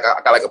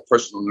a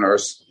personal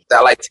nurse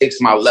that like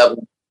takes my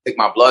level, take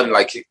my blood and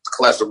like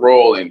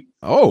cholesterol and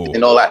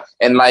all that.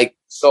 And like,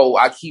 so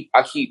I keep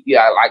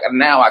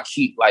now I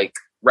keep like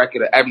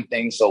record of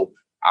everything. So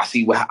I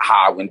see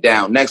how I went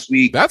down next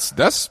week. That's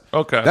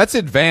okay. That's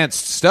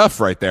advanced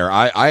stuff right there.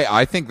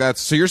 I think that's,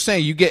 so you're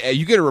saying you get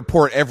a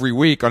report every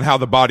week on how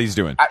the body's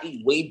doing. I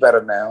eat way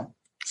better now.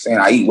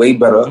 I eat way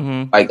better.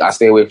 Like I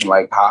stay away from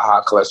like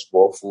high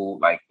cholesterol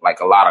food, like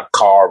a lot of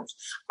carbs.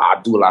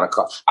 I do a lot of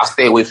carbs. I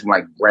stay away from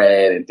like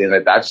bread and things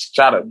like that. I just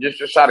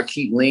try to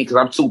keep lean because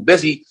I'm too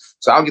busy.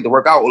 So I don't get to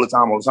work out all the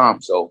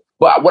time. So,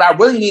 but what I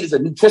really need is a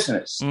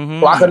nutritionist.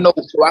 So I can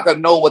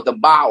know what to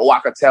buy, or I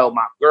can tell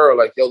my girl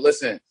like, yo,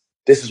 listen,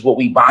 this is what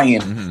we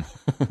buying.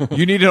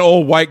 You need an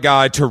old white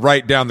guy to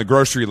write down the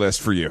grocery list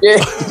for you. Yeah,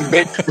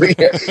 basically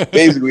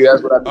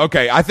that's what I do.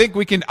 Okay, I think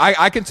we can.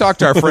 I can talk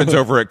to our friends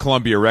over at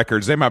Columbia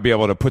Records. They might be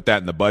able to put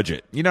that in the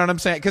budget. You know what I'm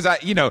saying? Because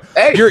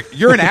hey.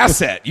 you're an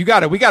asset. We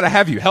got to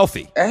have you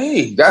healthy.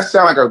 Hey, that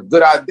sounds like a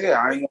good idea.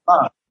 I ain't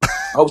gonna lie. I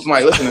hope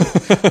somebody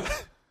listening.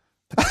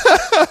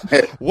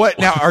 What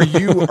now? Are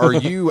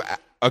you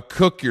a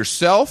cook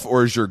yourself,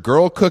 or is your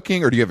girl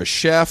cooking, or do you have a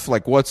chef?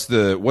 Like, what's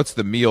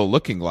the meal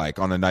looking like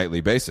on a nightly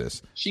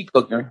basis? She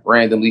cooking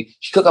randomly.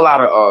 She cook a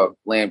lot of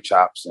lamb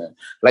chops, and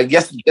like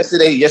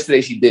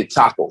yesterday she did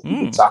tacos.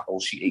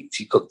 Tacos.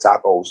 She cooked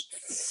tacos,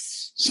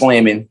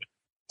 slamming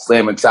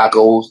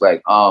tacos.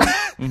 Like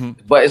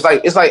but it's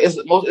like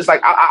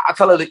I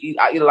tell her to eat.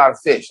 I eat a lot of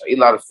fish. I eat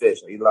a lot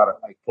of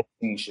like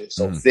protein shit.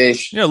 So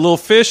fish. Yeah, a little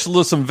fish,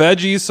 some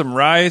veggies, some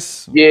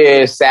rice.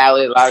 Yeah,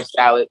 salad, a lot of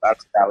salad.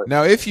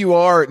 Now, if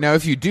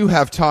you do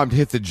have time to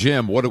hit the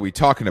gym, what are we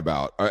talking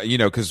about?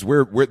 Because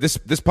we're this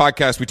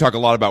podcast, we talk a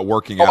lot about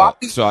working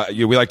out. So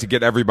we like to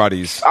get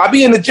everybody's. I'll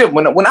be in the gym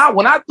when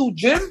I do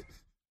gym.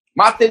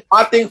 My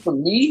thing for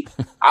me,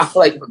 I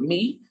feel like for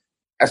me,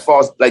 as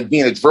far as like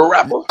being a drill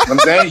rapper, you know what I'm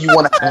saying? You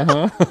want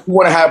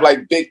to have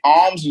like big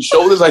arms and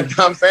shoulders, like, you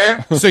know what I'm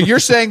saying? So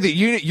you're saying that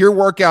your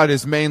workout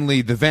is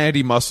mainly the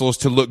vanity muscles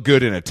to look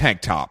good in a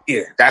tank top.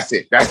 Yeah, that's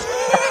it.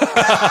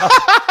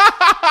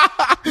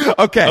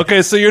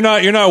 Okay, so you're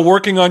not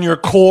working on your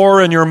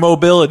core and your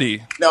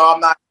mobility. No,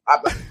 I'm not. I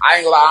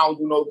ain't gonna lie, I don't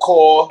do no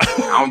core.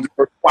 I don't do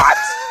no squats.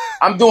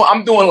 I'm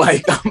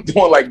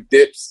doing like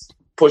dips.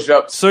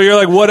 Push-ups. So you're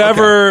like,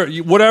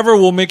 whatever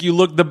will make you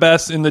look the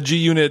best in the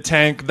G-Unit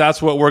tank,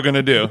 that's what we're going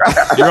to do.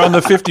 You're on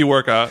the 50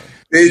 workout.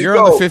 You're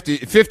on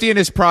the 50 in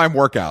his prime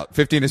workout.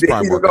 50 in his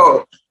prime workout.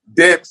 Go.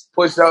 Dips,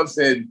 push-ups,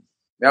 and you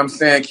know what I'm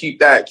saying, keep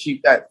that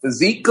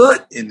physique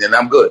good, and then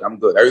I'm good.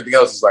 Everything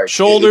else is like...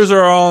 Shoulders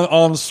are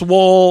on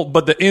swole,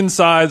 but the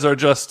insides are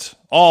just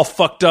all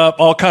fucked up,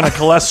 all kind of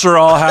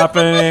cholesterol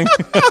happening.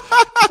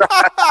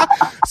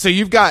 So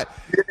you've got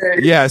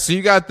Yeah, so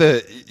you got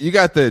the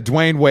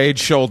Dwayne Wade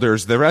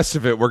shoulders. The rest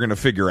of it we're gonna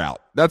figure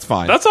out. That's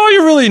fine. That's all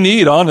you really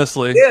need,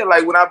 honestly. Yeah,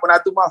 like when I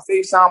do my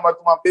FaceTime, I do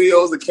my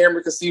videos, the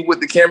camera can see what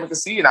the camera can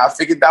see, and I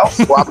figured out.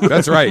 So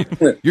That's right.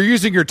 You're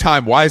using your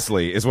time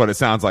wisely, is what it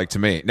sounds like to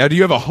me. Now, do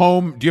you have a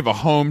home? Do you have a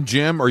home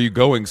gym? Or are you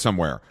going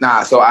somewhere?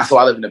 Nah, so I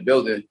live in a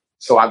building.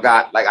 So I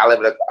live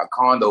in a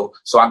condo.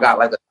 So I got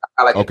like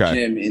a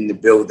gym in the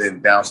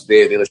building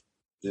downstairs.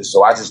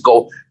 So I just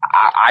go.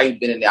 I ain't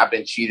been in there. I've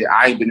been cheated.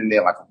 I ain't been in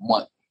there like a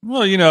month.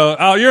 Well, you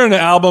know, you're in an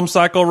album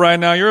cycle right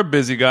now. You're a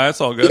busy guy.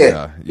 It's all good.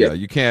 Yeah.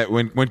 You can't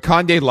when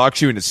Kanye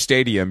locks you in a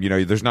stadium. You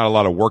know, there's not a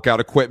lot of workout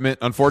equipment,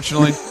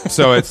 unfortunately.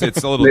 So it's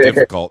a little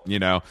difficult. You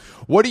know,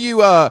 what do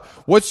you?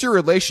 What's your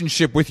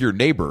relationship with your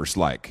neighbors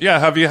like? Yeah,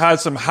 have you had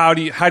some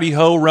howdy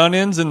ho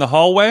run-ins in the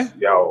hallway?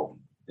 Yo,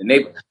 the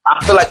neighbor.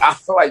 I feel like.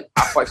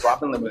 So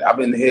I've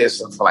been here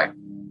for like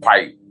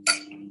probably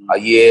a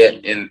year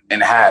and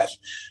a half.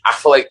 I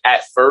feel like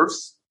at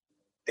first.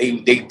 They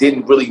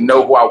didn't really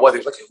know who I was. They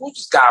was like, hey, who's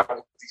this guy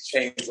with these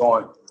chains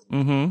on,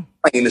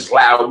 playing this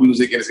loud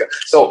music and this.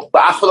 So,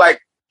 but I feel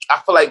like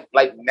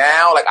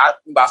now, like I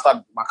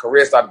started, my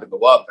career started to go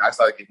up. I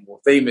started getting more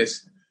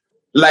famous.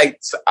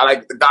 Like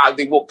the guys,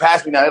 they walk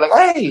past me now. They're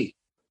like, hey,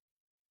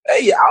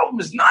 your album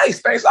is nice.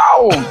 Thanks,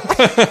 album. You know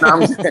what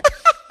I'm saying?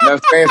 You know what I'm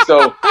saying?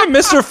 So, hey,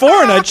 Mr.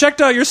 Foreign, I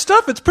checked out your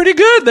stuff. It's pretty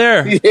good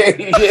there. Yeah.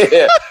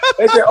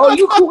 They said, oh,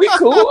 you cool? We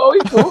cool. Oh,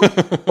 you cool?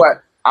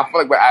 But I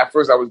feel like at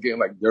first I was getting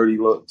like dirty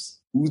looks.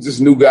 Who's this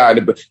new guy?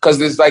 Because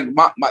it's like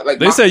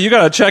they say you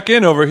gotta check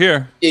in over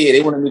here. Yeah,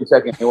 they wanted me to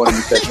check in. So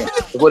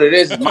what it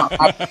is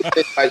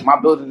my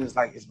building is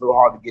like it's real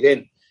hard to get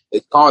in.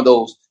 It's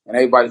condos, and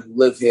everybody who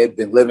live here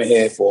been living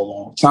here for a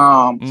long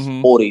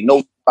time, or they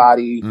know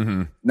somebody. You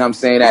know what I'm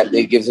saying? That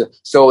they gives it.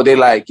 So they're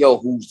like, yo,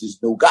 who's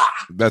this new guy?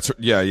 That's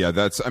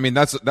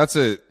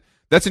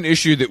That's an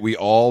issue that we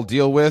all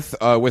deal with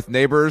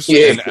neighbors.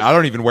 Yeah. And I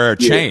don't even wear a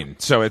chain.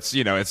 So it's,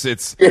 you know, it's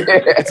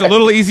a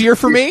little easier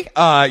for me,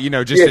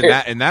 just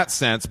in that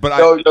sense. But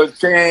no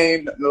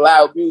chain,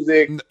 loud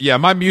music. Yeah.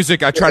 My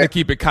music, I try to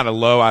keep it kind of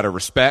low out of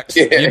respect.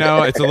 You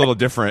know, it's a little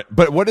different.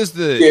 But what is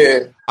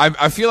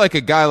I feel like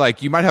a guy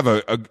like you might have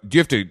do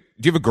you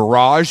have a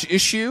garage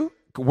issue?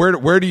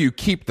 Where do you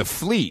keep the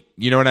fleet?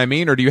 You know what I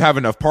mean? Or do you have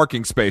enough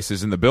parking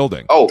spaces in the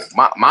building? Oh,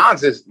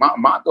 mine's is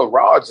my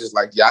garage is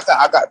like,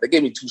 I got they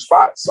gave me 2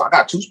 spots. So I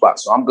got 2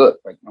 spots, so I'm good.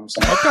 Like, you know what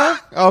I'm saying?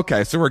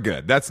 Okay, so we're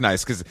good. That's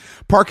nice because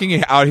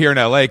parking out here in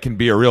LA can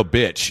be a real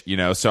bitch, you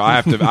know. So I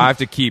have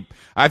to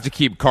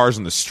keep cars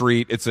on the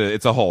street. It's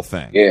a whole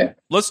thing. Yeah.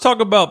 Let's talk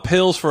about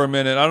pills for a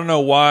minute. I don't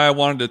know why I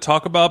wanted to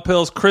talk about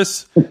pills.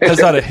 Chris has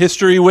had a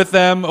history with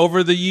them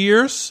over the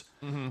years.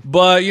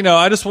 But, you know,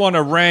 I just want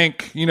to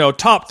rank, you know,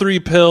 top 3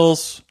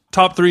 pills,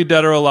 top 3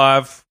 dead or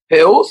alive.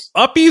 Pills?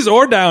 Uppies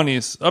or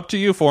downies. Up to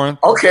you, Foreign.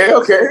 Okay.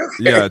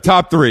 Yeah,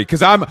 top 3.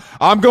 Because I'm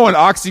going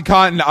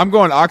Oxycontin. I'm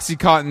going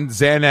Oxycontin,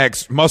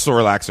 Xanax, muscle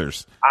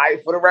relaxers.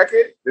 For the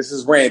record, this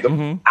is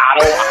random.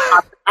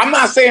 I'm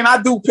not saying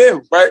I do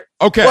pills, right?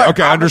 Okay,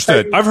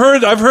 understood. I've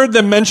heard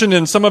them mentioned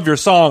in some of your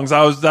songs.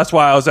 That's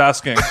why I was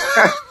asking.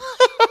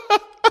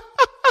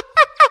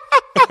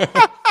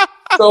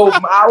 So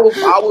I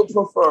would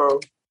prefer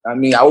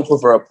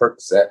a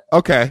Percocet.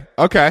 Okay.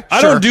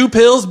 I don't do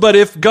pills, but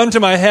if gun to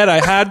my head,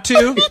 I had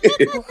to.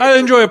 I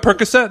enjoy a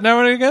Percocet now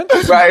and again.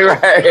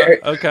 Right.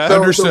 Okay. So,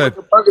 Understood.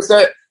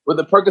 What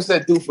the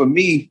Percocet do for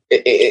me,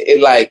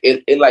 it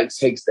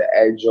takes the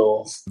edge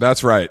off.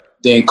 That's right.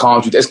 Then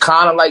calms you. It's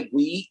kind of like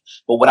weed,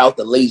 but without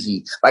the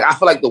lazy. Like I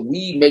feel like the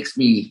weed makes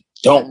me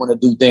don't want to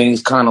do things,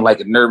 kind of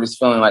like a nervous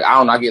feeling. Like I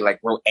don't know, I get like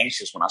real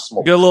anxious when I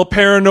smoke. Get a little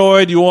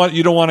paranoid. You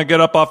don't want to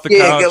get up off the couch.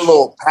 Yeah, get a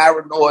little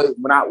paranoid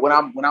when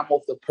I'm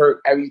off the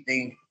perk.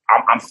 Everything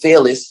I'm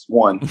fearless.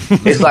 One,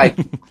 it's like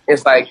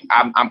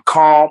I'm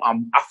calm.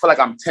 I feel like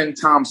I'm 10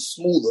 times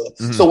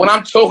smoother. So when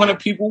I'm talking to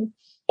people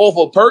off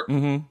a perk,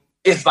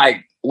 it's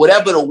like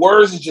whatever the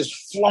words is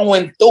just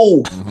flowing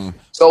through.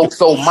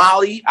 So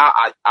Molly,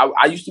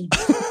 I used to do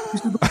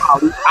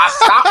Molly. I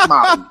stopped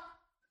Molly.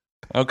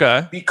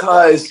 Okay.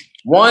 Because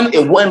 1,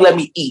 it wouldn't let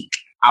me eat.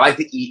 I like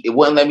to eat. It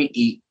wouldn't let me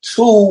eat.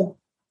 2,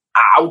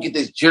 I would get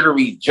this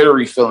jittery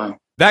feeling.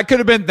 That could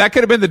have been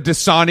the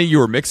Dasani you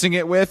were mixing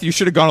it with. You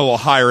should have gone a little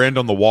higher end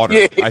on the water.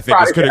 Yeah, I think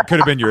this could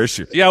have been your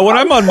issue. Yeah, when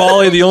I'm on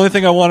Molly, the only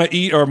thing I want to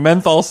eat are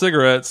menthol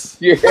cigarettes.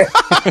 Yeah.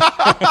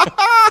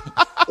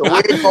 So we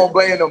ain't gonna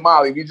blame the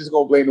Molly. We just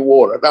gonna blame the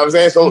water. You know what I'm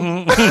saying? So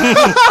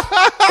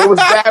it was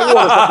bad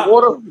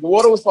water. The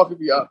water was fucking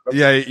me up.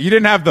 Yeah, you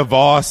didn't have the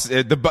Voss.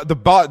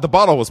 The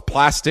bottle was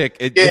plastic.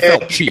 It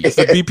felt cheap. The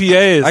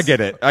BPAs. I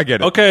get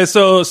it. Okay,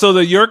 so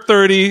the Yerk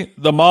 30,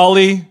 the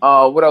Molly.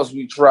 What else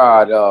we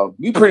tried?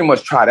 We pretty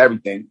much tried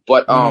everything.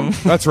 But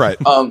that's right.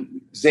 I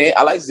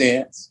like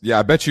Xans. Yeah,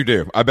 I bet you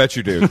do.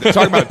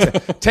 Talking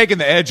about taking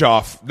the edge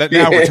off.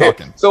 Now we're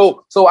talking.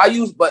 So I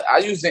use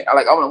it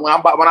like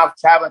when I'm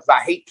traveling. 'Cause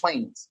I hate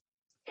planes.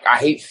 I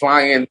hate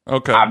flying.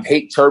 Okay. I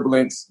hate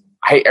turbulence.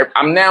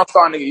 I'm now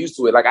starting to get used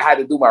to it. Like I had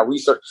to do my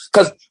research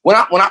because when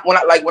I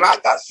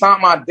got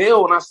signed my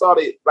deal and I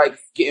started like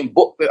getting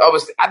booked,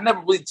 obviously I never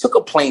really took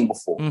a plane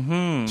before.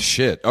 Mm-hmm.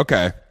 Shit.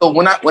 Okay. So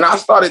when I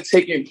started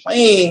taking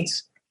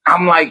planes,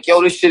 I'm like,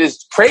 yo, this shit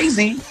is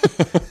crazy.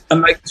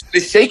 I'm like,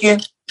 it's shaking.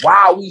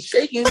 Wow, we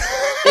shaking.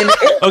 In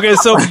the air. Okay,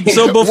 so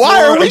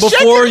Why are we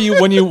before you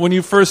when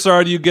you first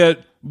started, you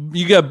get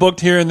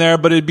booked here and there,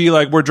 but it'd be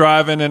like we're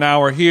driving an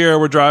hour here,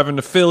 we're driving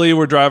to Philly,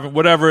 we're driving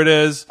whatever it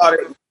is.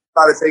 Started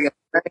taking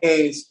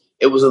planes.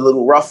 It was a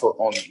little rougher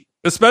on me.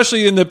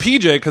 Especially in the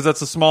PJ, because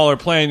that's a smaller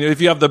plane. If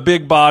you have the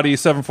big body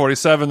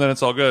 747, then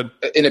it's all good.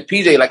 In the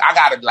PJ, like I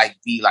gotta like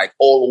be like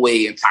all the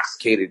way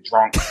intoxicated,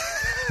 drunk.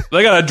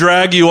 They gotta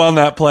drag you on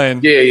that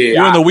plane. Yeah.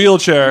 You're in the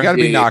wheelchair. You got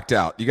to be knocked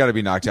out. You got to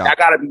be knocked out. I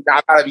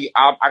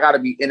gotta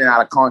be in and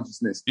out of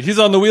consciousness. He's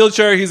on the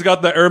wheelchair. He's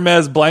got the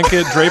Hermes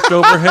blanket draped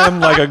over him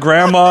like a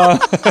grandma.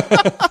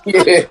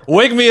 Yeah.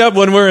 Wake me up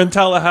when we're in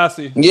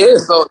Tallahassee. Yeah.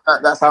 So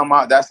that's how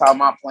my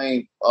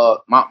plane,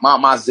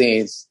 my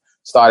Zans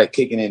started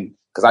kicking in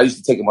because I used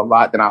to take them a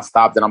lot. Then I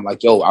stopped and I'm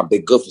like, yo, I've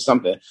been good for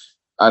something.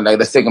 Like,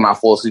 let's take them out,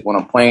 fall asleep on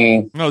a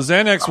plane. No,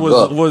 Xanax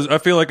was I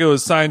feel like it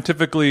was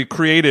scientifically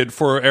created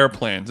for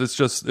airplanes. It's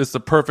the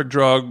perfect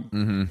drug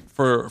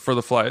for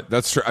the flight.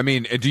 That's true. I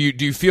mean, do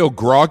you feel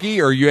groggy,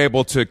 or are you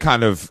able to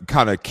kind of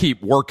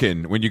keep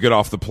working when you get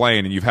off the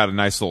plane and you've had a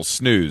nice little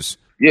snooze?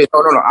 Yeah,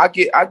 no. I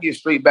get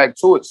straight back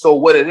to it. So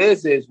what it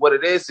is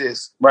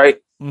right.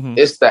 Mm-hmm.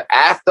 It's the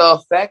after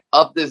effect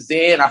of the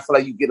Zen. I feel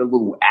like you get a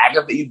little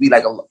aggravated. You be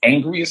like a little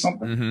angry or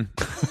something.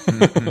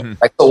 Mm-hmm.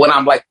 Like so when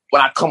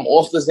I come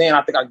off the Zen,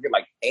 I think I get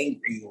like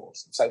angry or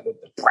some type of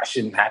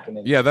depression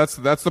happening. Yeah, that's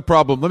the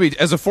problem.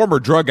 As a former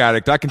drug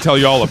addict, I can tell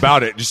you all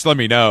about it. Just let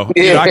me know.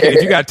 Yeah.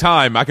 If you got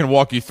time, I can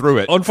walk you through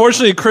it.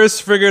 Unfortunately, Chris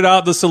figured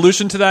out the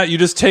solution to that. You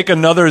just take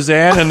another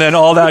Xan and then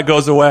all that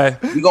goes away.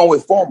 You're going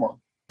with former.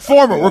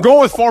 We're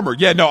going with former.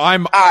 Yeah, no,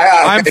 I'm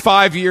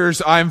 5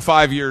 years. I'm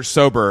 5 years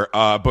sober.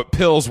 But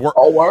pills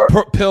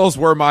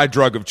were my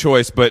drug of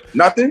choice. But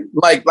nothing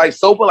like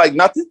sober, like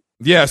nothing.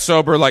 Yeah,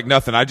 sober like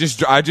nothing. I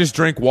just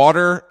drink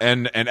water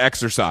and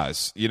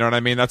exercise. You know what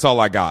I mean? That's all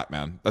I got,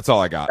 man. That's all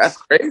I got. That's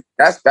crazy.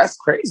 That's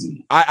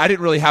crazy. I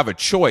didn't really have a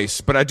choice,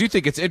 but I do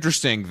think it's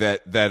interesting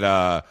that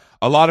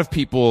a lot of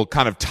people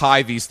kind of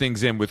tie these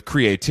things in with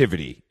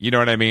creativity. You know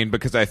what I mean?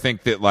 Because I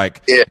think that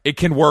it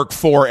can work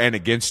for and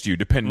against you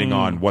depending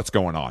on what's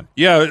going on.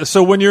 Yeah.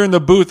 So when you're in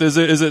the booth, is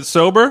it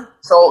sober?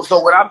 So I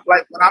feel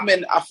like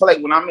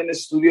when I'm in the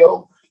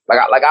studio,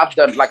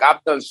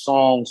 I've done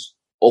songs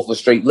off of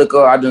straight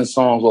liquor. I've done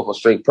songs off of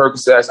straight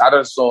Percocets. I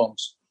done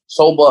songs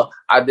sober.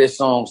 I did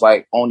songs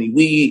like only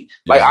weed.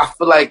 Yeah. Like I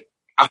feel like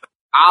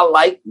I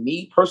like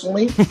me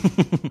personally.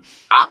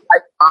 I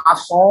like my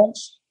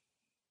songs.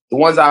 The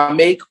ones I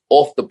make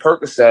off the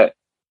Percocet.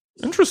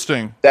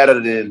 Interesting. Better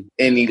than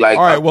any like.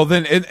 All right. Well,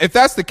 then, if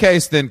that's the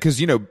case, then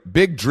because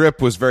Big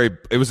Drip was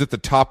it was at the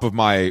top of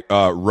my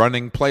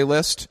running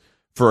playlist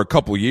for a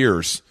couple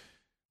years.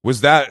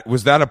 Was that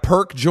a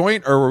perk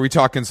joint, or were we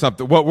talking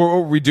something? What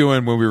were we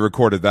doing when we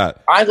recorded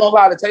that? I ain't gonna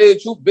lie, to tell you the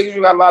truth, Big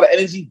Drip got a lot of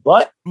energy,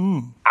 but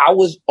I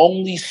was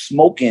only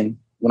smoking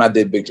when I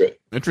did Big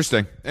Drip.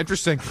 Interesting.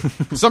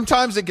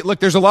 Sometimes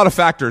there's a lot of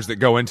factors that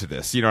go into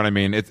this. You know what I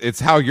mean? It's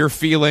how you're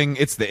feeling.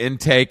 It's the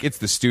intake. It's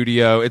the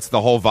studio. It's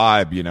the whole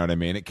vibe. You know what I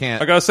mean? It can't.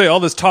 I gotta say,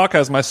 all this talk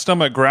has my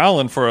stomach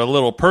growling for a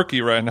little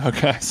perky right now,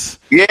 guys.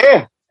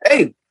 Yeah.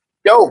 Hey,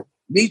 yo,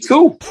 me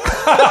too.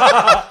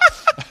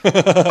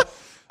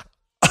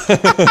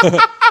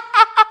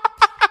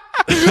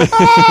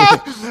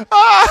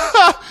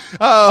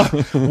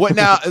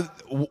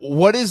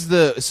 What is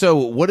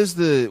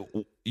the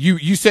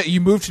you said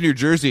you moved to New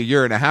Jersey a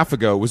year and a half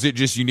ago. Was it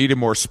just you needed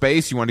more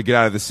space? You wanted to get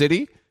out of the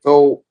city?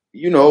 So,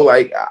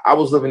 I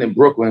was living in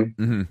Brooklyn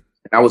and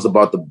I was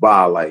about to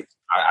buy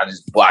I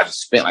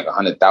just spent like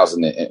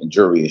 $100,000 in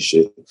jewelry and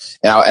shit.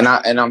 And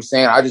I'm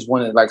saying I just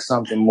wanted like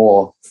something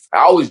more. I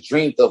always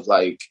dreamed of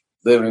like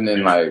living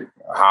in like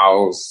a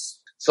house.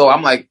 So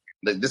I'm like,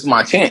 this is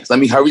my chance. Let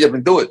me hurry up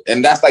and do it.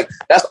 And I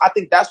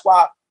think that's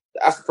why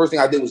that's the first thing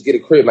I did was get a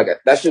crib. Like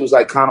that shit was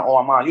like kind of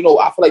on my mind. I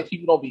feel like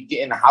people don't be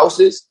getting the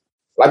houses.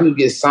 A lot of people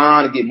get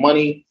signed and get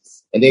money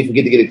and then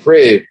forget to get a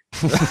crib.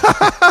 You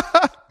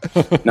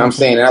know what I'm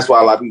saying? And that's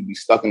why a lot of people be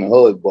stuck in the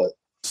hood, but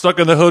stuck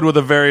in the hood with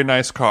a very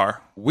nice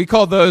car. We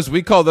call those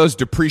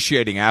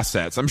depreciating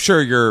assets. I'm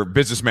sure your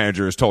business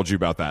manager has told you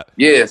about that.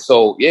 Yeah.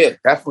 So yeah,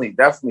 definitely.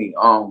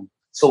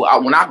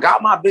 So when I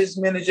got my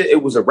business manager,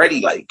 it was already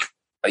like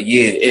a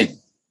year in.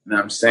 You know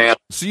what I'm saying?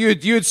 So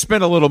you had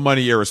spent a little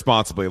money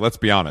irresponsibly. Let's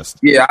be honest.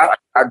 Yeah,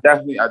 I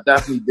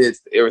definitely did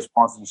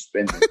irresponsible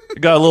spending.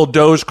 You got a little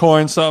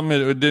Dogecoin,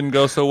 something. It didn't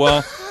go so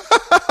well.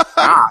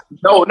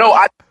 No,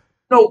 I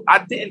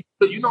didn't.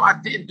 I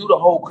didn't do the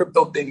whole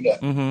crypto thing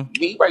yet. Mm-hmm.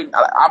 Me right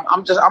now,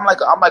 I'm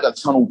like a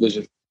tunnel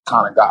vision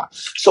kind of guy.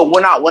 So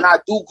when I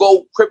do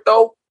go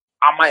crypto,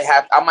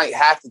 I might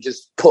have to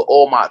just put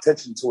all my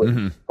attention to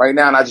it right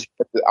now. And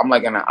I'm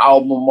like in an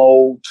album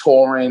mode,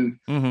 touring.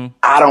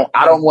 I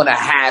don't want to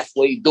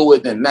halfway do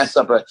it and mess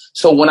up.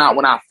 So when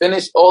I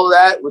finish all of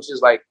that, which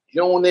is like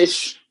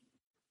June-ish,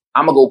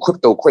 I'm gonna go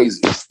crypto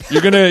crazy.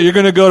 You're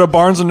gonna go to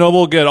Barnes and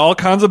Noble, get all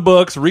kinds of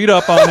books, read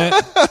up on it.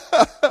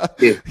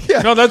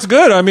 Yeah. No, that's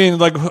good. I mean,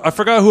 like I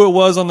forgot who it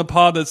was on the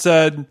pod that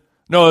said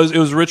no. It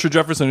was Richard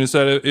Jefferson who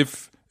said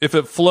if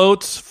it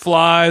floats,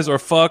 flies, or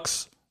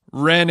fucks,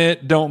 rent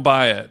it, don't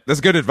buy it.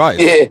 That's good advice.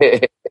 Yeah.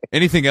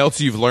 Anything else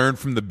you've learned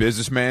from the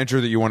business manager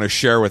that you want to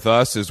share with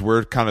us as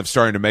we're kind of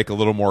starting to make a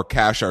little more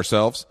cash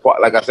ourselves?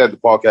 Like I said, the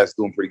podcast is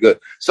doing pretty good.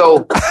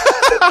 So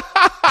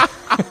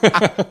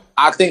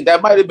I think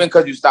that might have been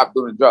because you stopped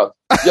doing drugs.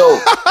 Like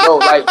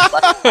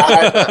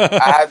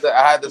I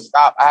had to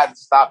stop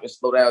and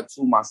slow down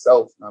to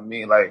myself. I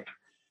mean, like,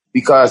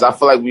 because I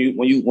feel like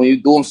when you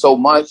do them so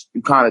much,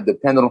 you kind of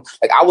depend on them.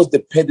 Like I was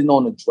dependent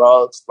on the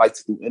drugs, like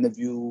to do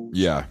interviews,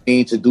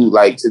 to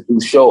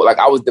do show. Like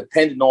I was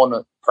dependent on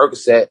the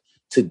Percocet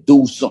to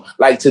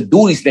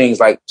do these things.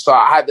 Like so,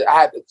 I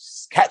had to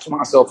catch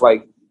myself.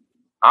 Like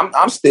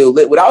I'm still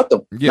lit without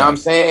them. You know what I'm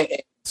saying?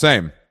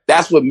 Same.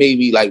 That's what made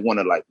me like want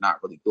to like not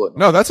really do it.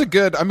 No, that's a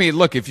good. I mean,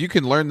 look, if you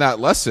can learn that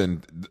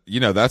lesson,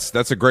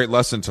 that's a great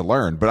lesson to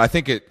learn. But I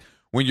think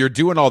when you're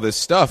doing all this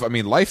stuff, I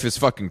mean, life is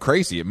fucking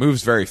crazy. It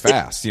moves very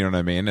fast. You know what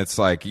I mean? It's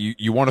like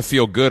you want to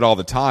feel good all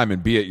the time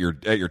and be at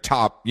your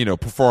top,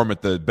 perform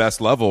at the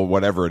best level,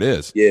 whatever it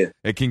is. Yeah.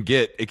 It can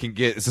get,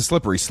 it's a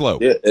slippery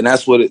slope. Yeah. And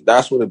that's what it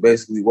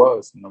basically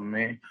was. You know what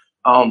I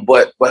mean?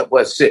 But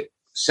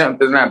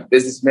something that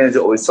business manager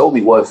always told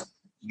me was,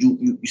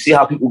 you see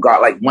how people got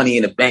like money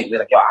in the bank. They're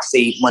like, yo, I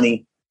saved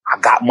money. I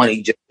got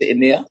money just sitting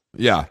there.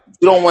 Yeah.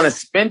 You don't want to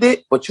spend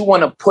it, but you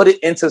want to put it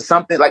into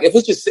something. Like if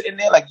it's just sitting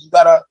there, like you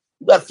got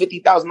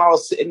 $50,000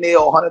 sitting there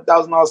or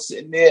 $100,000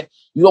 sitting there.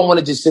 You don't want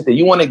to just sit there.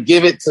 You want to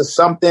give it to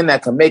something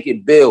that can make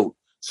it build.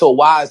 So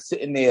while it's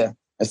sitting there,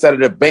 instead of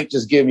the bank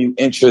just giving you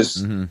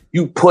interest,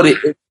 you put it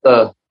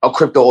into a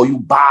crypto, or you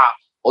buy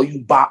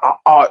an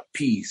art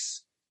piece.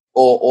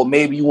 Or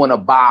maybe you want to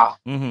buy,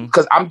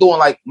 because I'm doing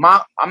like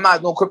I'm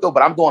not doing crypto,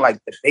 but I'm doing like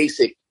the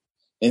basic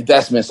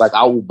investments. Like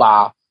I will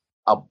buy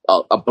a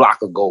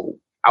block of gold.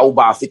 I will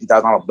buy a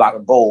 $50,000 block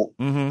of gold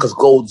because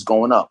gold is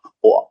going up,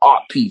 or an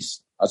art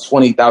piece, a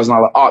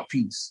 $20,000 art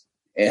piece,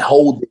 and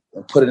hold it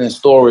and put it in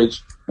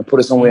storage and put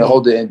it somewhere and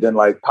hold it. And then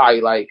like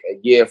probably like a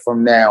year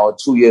from now or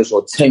 2 years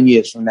or 10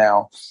 years from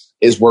now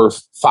is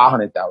worth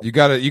 $500,000.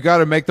 You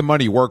gotta make the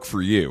money work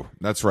for you.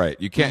 That's right.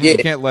 You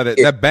can't let it.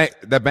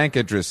 That bank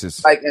interest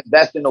is like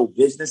invest in no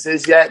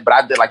businesses yet, but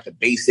I did like the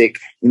basic,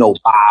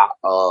 buy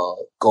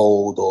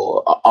gold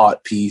or an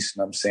art piece.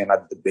 You know what I'm saying? I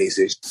did the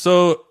basics.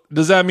 So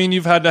does that mean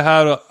you've had to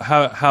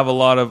have a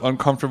lot of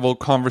uncomfortable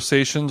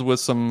conversations with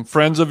some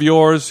friends of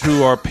yours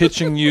who are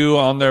pitching you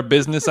on their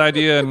business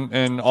idea,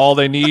 and all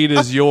they need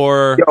is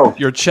your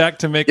check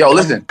to make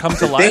it come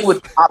to life?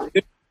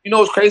 You know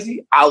what's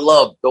crazy? I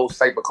love those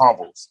type of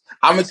combos.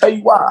 I'm gonna tell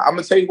you why.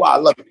 I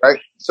love it, right?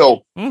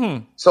 So,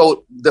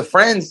 so the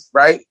friends,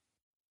 right?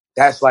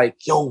 That's like,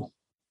 yo,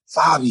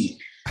 Fabi,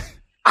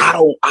 I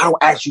don't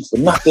ask you for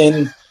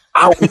nothing.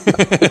 I'm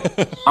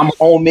my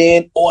own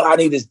man. All I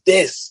need is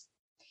this.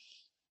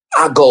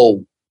 I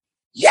go,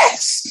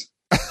 yes,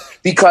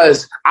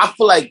 because I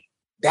feel like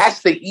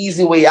that's the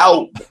easy way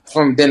out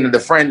from the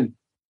friend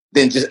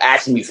than just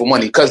asking me for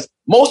money. Because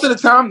most of the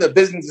time, the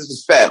businesses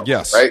just fail.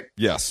 Yes. Right?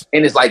 Yes.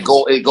 And it's like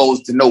it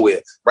goes to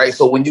nowhere. Right?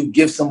 So when you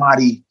give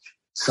somebody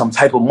some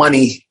type of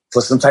money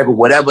for some type of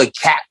whatever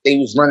cap they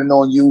was running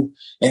on you,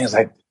 and it's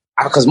like,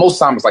 because most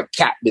times it's like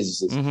cap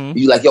businesses.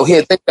 You like, yo,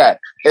 here, take that.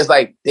 It's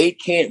like they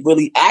can't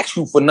really ask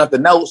you for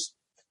nothing else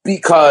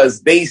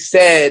because they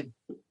said,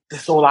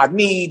 this is all I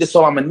need. This is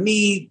all I'm going to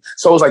need.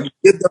 So it's like, you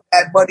give them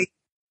that money.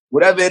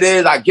 Whatever it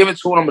is, I give it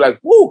to them. Like,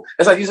 woo!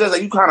 It's like you said,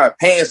 like you kind of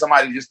paying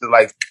somebody just to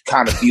like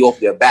kind of be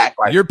off their back.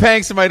 Like you're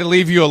paying somebody to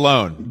leave you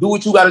alone. Do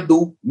what you got to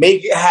do.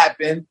 Make it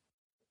happen.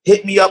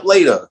 Hit me up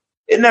later.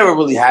 It never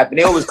really happened.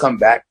 They always come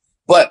back.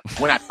 But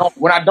when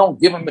I don't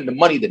give them the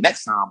money the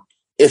next time,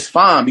 it's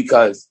fine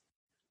because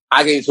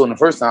I gave it to them the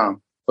first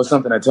time for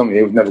something that told me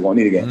they was never going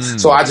to need again.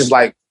 So I'm just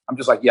like,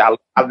 yeah,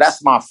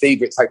 that's my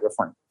favorite type of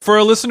friend. For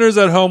our listeners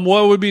at home,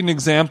 what would be an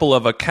example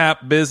of a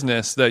cap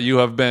business that you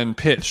have been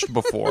pitched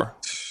before?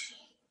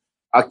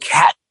 A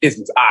cat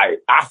business. I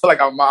feel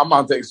like I'm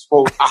on to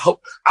expose.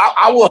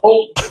 I will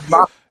hold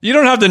my. You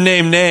don't have to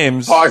name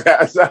names.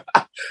 Podcast.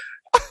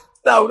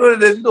 No,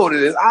 you know what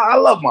it is. I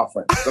love my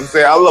friends. I'm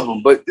saying I love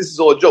them, but this is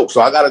all a joke,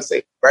 so I gotta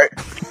say, right?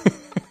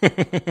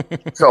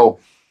 So,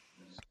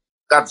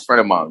 got this friend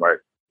of mine, right?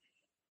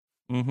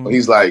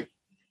 He's like,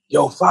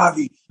 "Yo,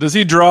 Fabi." Does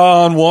he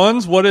draw on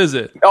ones? What is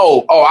it?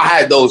 Oh, I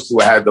had those two.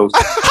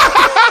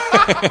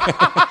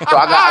 So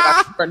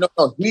I got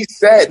no. He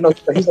said no.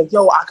 He's like,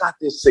 yo, I got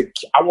this.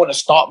 I want to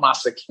start my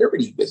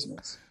security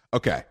business.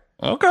 Okay.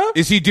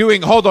 Is he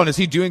doing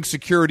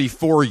security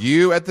for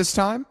you at this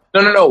time?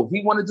 No.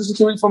 He wanted to do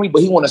security for me,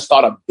 but he want to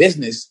start a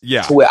business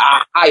to where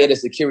I hire the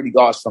security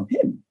guards from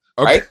him.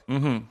 Okay.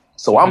 Right.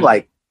 So I'm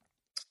like,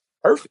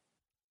 Perfect.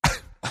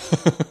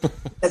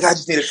 Like, I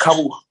just need a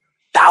couple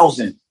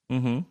thousand,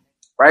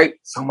 right?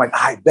 So I'm like,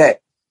 I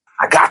bet.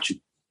 I got you.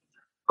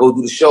 Go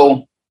do the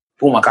show.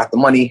 Boom, I got the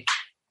money.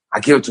 I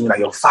give it to me like,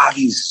 yo, 5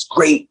 years is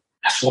great.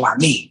 That's all I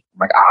need. I'm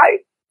like, all right,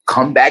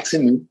 come back to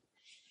me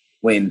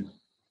when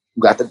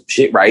you got the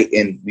shit right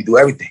and we do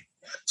everything.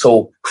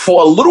 So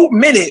for a little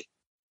minute,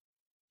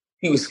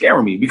 he was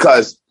scaring me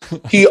because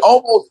he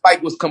almost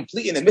like was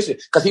completing the mission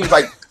because he was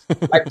like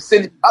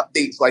sending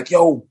updates like,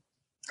 yo,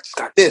 I just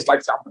got this.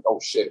 Like, I'm like, oh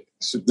shit,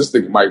 this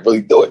thing might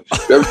really do it.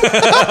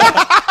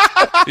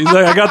 He's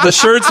like, I got the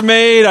shirts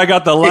made, I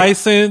got the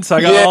license,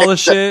 I got all the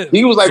shit.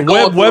 He was like,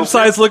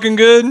 website's looking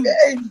good.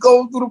 Yeah,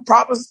 go through the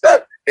proper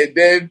step, and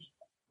then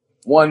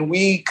 1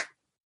 week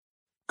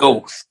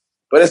goes.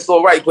 But it's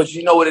all right. But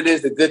you know what it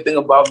is? The good thing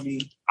about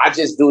me, I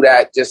just do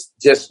that just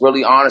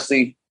really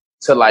honestly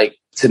to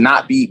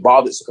not be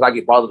bothered because I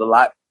get bothered a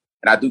lot,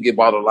 and I do get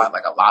bothered a lot.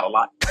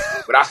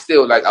 But I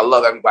still like I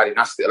love everybody, and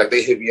I still like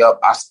they hit me up.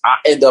 I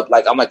end up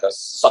like I'm like a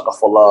sucker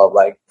for love,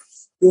 like.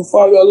 Yo,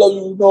 Fabio, I love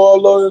you. No, I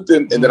love you.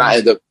 And then I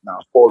end up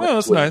falling. Yeah,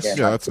 that's nice.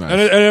 Yeah, that's nice.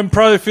 And it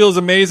probably feels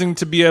amazing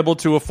to be able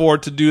to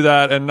afford to do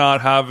that and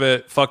not have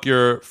it fuck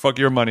your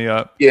money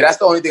up. Yeah, that's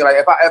the only thing. Like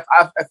if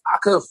I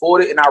could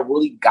afford it and I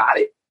really got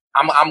it,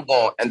 I'm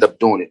gonna end up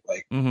doing it.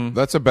 Like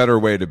that's a better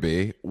way to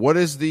be. What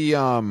is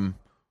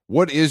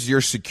your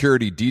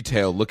security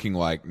detail looking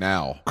like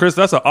now? Chris,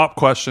 that's an op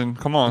question.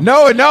 Come on.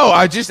 No.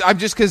 I'm just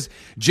because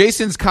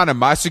Jason's kind of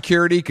my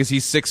security because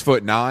he's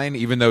 6'9",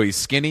 even though he's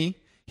skinny.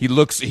 He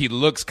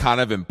looks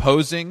kind of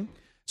imposing.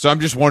 So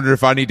I'm just wondering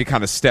if I need to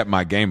kind of step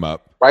my game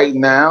up. Right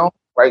now,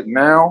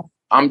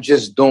 I'm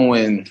just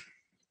doing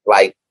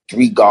like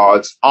 3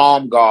 guards,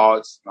 armed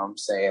guards. You know what I'm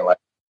saying? Like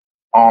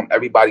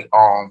everybody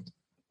armed.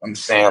 I'm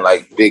saying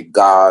like big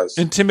guys.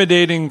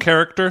 Intimidating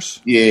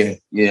characters? Yeah. Like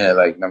you know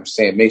what I'm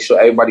saying, make sure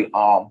everybody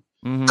armed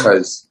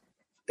because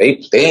they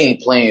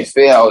ain't playing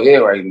fair out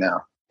here right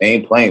now. They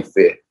ain't playing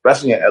fair,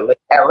 especially in LA.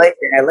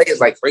 LA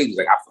is like crazy.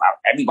 Like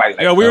everybody.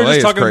 Like, yeah, we were LA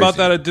just talking crazy. about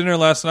that at dinner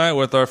last night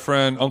with our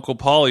friend Uncle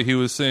Paulie. He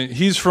was saying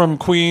he's from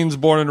Queens,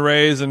 born and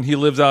raised, and he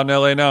lives out in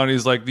LA now. And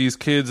he's like, these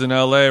kids in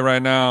LA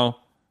right now,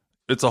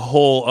 it's a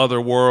whole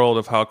other world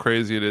of how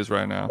crazy it is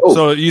right now. Oh.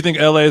 So you think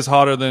LA is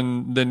hotter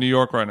than New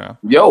York right now?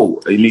 Yo,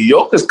 New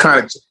York is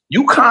kind of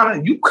you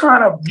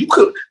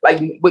could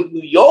like with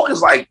New York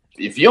is like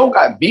if you don't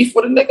got beef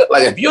with a nigga,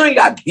 like if you ain't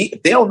got beef,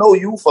 if they don't know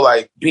you for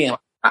like being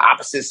the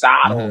opposite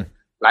side, or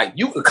like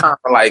you could kind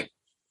of like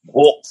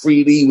walk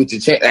freely with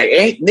your chance. Like,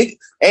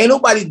 ain't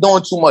nobody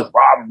doing too much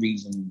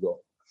robberies in New York.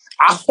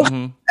 I feel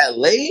like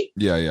LA.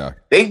 Yeah.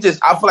 I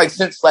feel like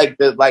since like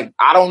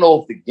I don't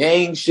know if the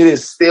gang shit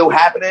is still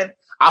happening.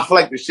 I feel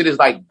like the shit is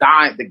like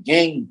dying. The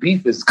gang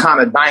beef is kind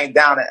of dying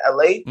down in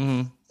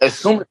LA. As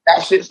soon as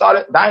that shit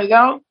started dying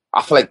down,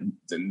 I feel like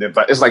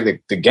it's like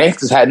the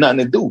gangsters had nothing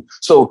to do.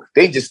 So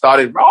they just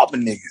started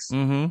robbing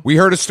niggas. We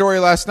heard a story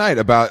last night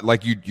about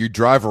like you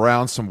drive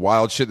around some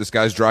wild shit. This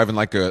guy's driving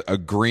like a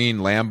green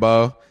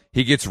Lambo.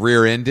 He gets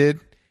rear-ended.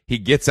 He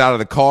gets out of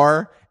the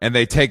car and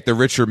they take the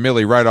Richard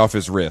Mille right off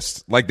his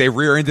wrist. Like they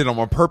rear-ended him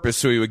on purpose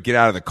so he would get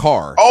out of the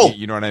car. Oh,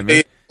 you know what I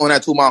mean? When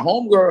that to my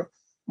homegirl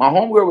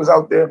was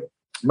out there,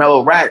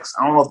 Mellow Racks.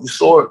 I don't know if you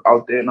saw it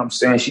out there. And I'm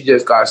saying she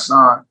just got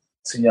signed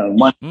to Young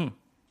Money.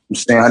 I'm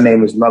saying her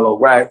name is Mellow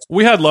Racks.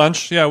 We had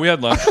lunch. Yeah, we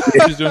had lunch.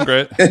 She's doing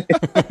great.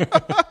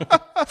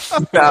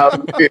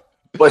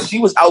 But she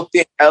was out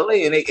there in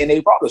LA and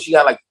they robbed her. She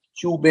got like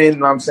Cuban, you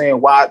know what I'm saying,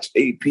 watch,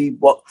 AP,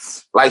 but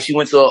like she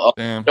went to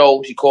a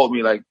show. She called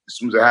me like as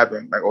soon as it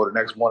happened, like the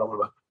next morning.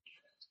 Whatever.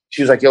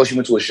 She was like, yo, she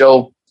went to a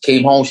show,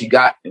 came home, she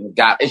got and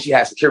she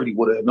had security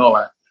with her and all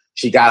that.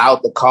 She got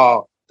out the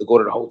car to go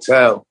to the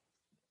hotel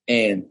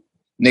and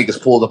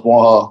niggas pulled up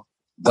on her,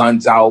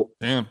 guns out.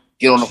 Damn.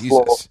 Get on the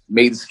floor,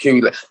 made the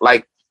security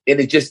like, and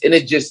it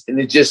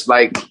just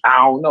like I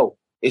don't know.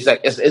 It's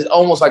like it's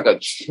almost like a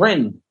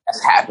trend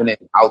that's happening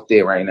out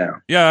there right now.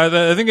 Yeah,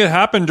 I think it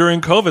happened during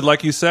COVID,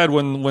 like you said,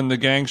 when the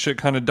gang shit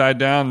kind of died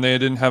down. They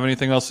didn't have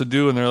anything else to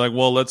do, and they're like,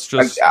 well, let's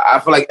just. Like, I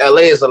feel like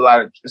LA is a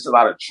lot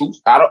of truth.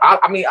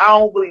 I mean, I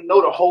don't really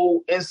know the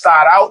whole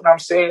inside out. You know what I'm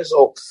saying,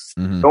 so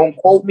don't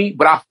quote me,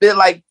 but I feel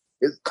like.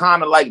 It's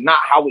kind of like not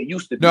how it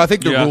used to be. No, I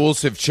think the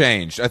rules have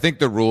changed.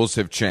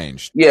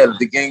 Yeah,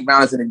 the gang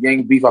violence and the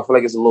gang beef, I feel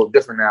like it's a little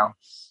different now.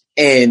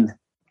 And the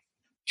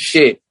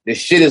shit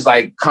is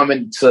like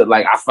coming to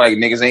like, I feel like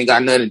niggas ain't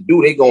got nothing to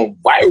do. They going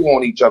viral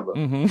on each other.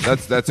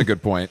 That's a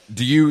good point.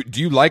 Do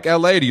you like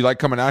LA? Do you like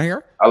coming out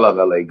here? I love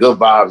LA. Good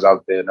vibes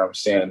out there. You know what I'm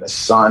saying? The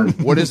sun.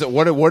 What is it?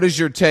 What is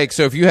your take?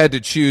 So if you had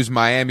to choose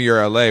Miami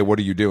or LA, what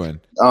are you doing?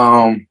 If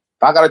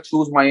I got to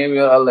choose Miami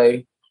or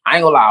LA, I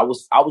ain't gonna lie,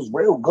 I was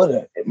real good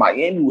at it.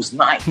 Miami was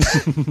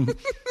nice.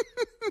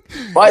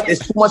 But there's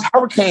too much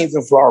hurricanes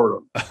in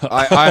Florida.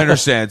 I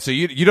understand. So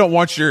you don't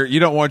want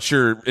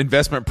your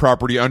investment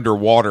property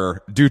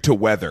underwater due to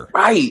weather.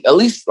 Right. At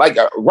least like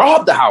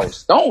rob the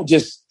house. Don't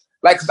just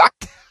like 'cause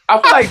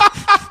I feel like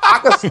I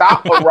could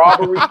stop a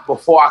robbery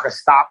before I could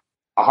stop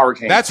a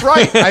hurricane. That's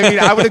right. I mean,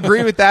 I would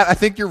agree with that. I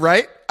think you're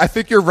right. I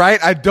think you're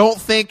right. I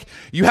don't think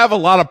you have a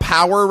lot of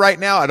power right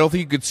now. I don't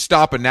think you could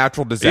stop a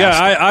natural disaster.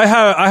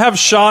 Yeah, I have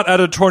shot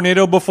at a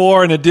tornado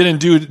before, and it didn't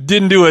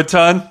do a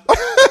ton.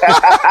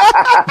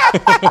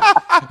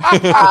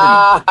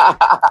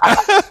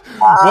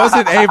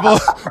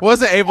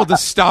 wasn't able to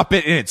stop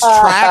it in its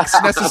tracks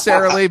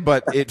necessarily,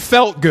 but it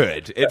felt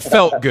good. It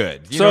felt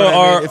good. You know what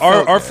I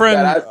mean? Our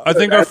friend, I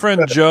think our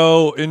friend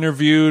Joe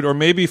interviewed or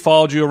maybe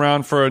followed you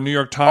around for a New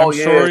York Times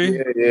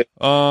story.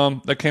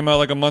 That came out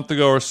like a month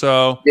ago or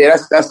so. Yeah,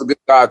 that's a good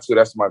guy too.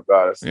 That's my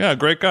guy. Yeah,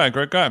 great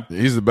guy.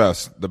 He's the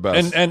best.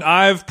 And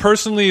I've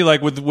personally,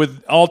 like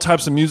with all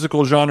types of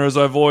musical genres,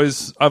 I've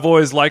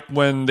always liked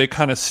when they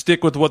kind of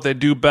stick with what they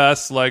do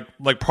best. Like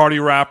party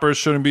rappers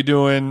shouldn't be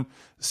doing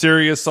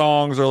serious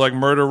songs, or like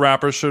murder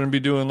rappers shouldn't be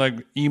doing like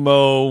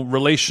emo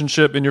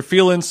relationship and you're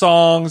feeling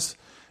songs.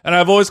 And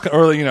I've always,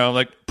 or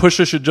like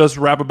Pusha should just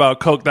rap about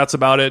coke. That's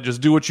about it. Just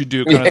do what you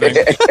do, kind of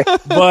thing.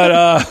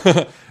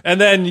 But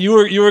and then you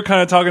were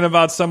kind of talking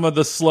about some of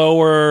the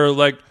slower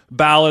like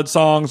ballad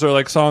songs, or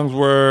like songs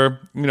where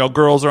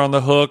girls are on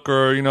the hook,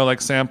 or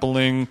like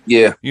sampling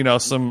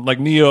some like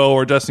Neo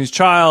or Destiny's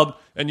Child.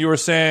 And you were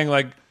saying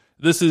like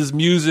this is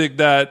music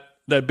that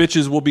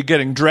bitches will be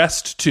getting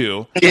dressed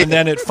to. And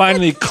then it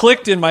finally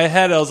clicked in my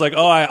head. I was like,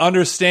 oh, I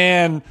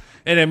understand,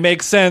 and it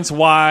makes sense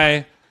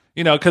why.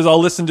 Because I'll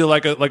listen to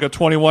like a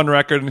 21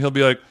 record, and he'll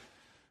be like,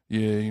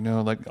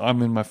 yeah, like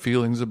I'm in my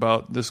feelings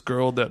about this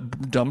girl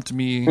that dumped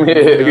me. And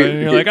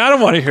you're like, I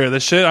don't want to hear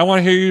this shit. I want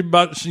to hear you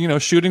about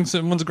shooting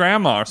someone's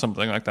grandma or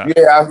something like that.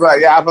 Yeah, I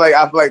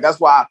feel like that's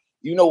why.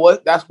 You know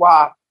what? That's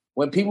why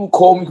when people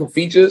call me for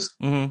features,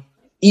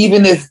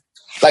 even if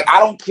like I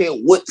don't care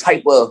what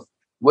type of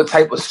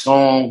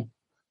song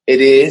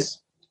it is,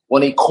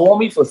 when they call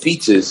me for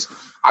features,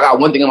 I got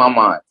one thing in my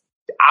mind.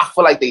 I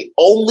feel like they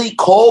only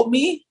called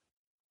me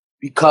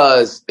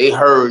because they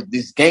heard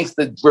this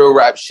gangster drill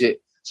rap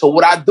shit. So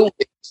what I do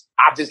is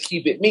I just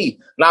keep it me.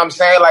 Know what I'm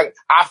saying? Like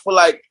I feel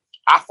like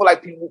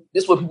people,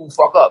 this is where people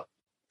fuck up.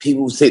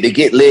 People say they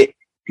get lit,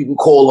 people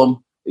call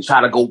them, they try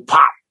to go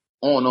pop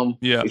on them.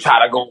 Yeah. They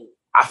try to go,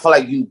 I feel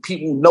like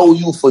people know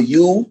you for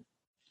you.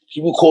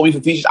 People call me for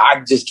features,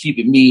 I just keep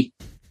it me.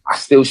 I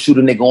still shoot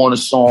a nigga on a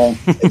song.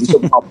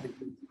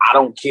 I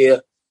don't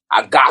care.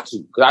 I got to,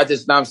 because I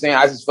just, know what I'm saying,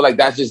 I just feel like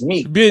that's just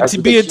me. Be a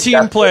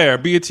team player.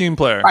 Be a team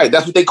player. Right,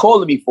 that's what they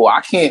calling me for. I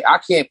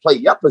can't play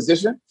your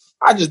position.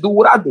 I just do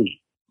what I do. You know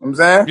what I'm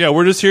saying? Yeah,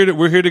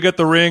 we're here to get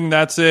the ring.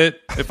 That's it.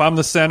 If I'm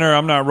the center,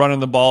 I'm not running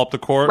the ball up the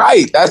court.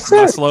 Right, that's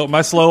it.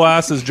 My slow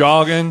ass is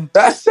jogging.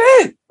 That's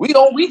it. We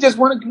just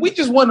want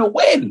to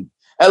win.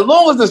 As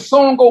long as the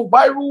song go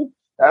viral,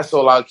 that's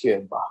all I care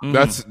about.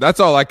 Mm-hmm. That's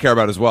all I care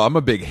about as well. I'm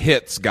a big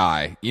hits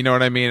guy. You know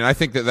what I mean? And I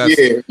think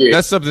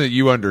that's something that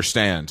you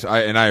understand.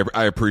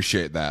 I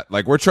appreciate that.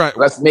 Like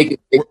let's make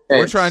it.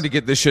 We're trying to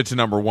get this shit to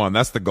number one.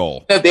 That's the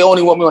goal. If they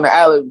only want me on the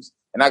albums,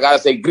 and I gotta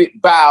say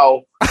grit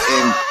bow,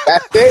 and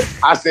that's it.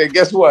 I said,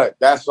 guess what?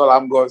 That's what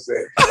I'm gonna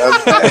say.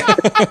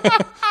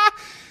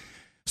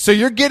 So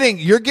you're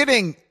getting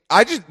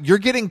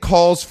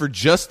calls for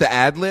just the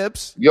ad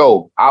libs?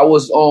 Yo, I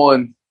was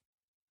on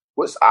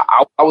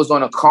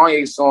a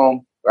Kanye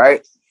song,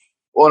 right?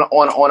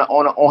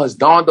 On his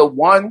Donda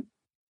 1,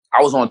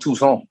 I was on 2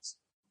 songs.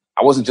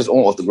 I wasn't just on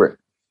Off the Grid.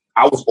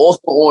 I was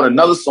also on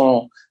another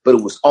song, but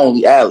it was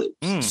only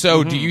ad-libs.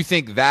 So do you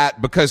think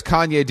that because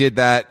Kanye did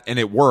that and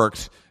it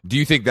worked, do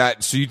you think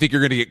that, so you think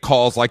you're going to get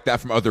calls like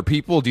that from other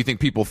people? Do you think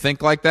people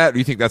think like that? Or do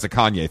you think that's a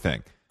Kanye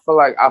thing?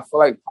 I feel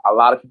like a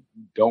lot of people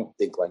don't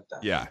think like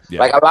that. Yeah.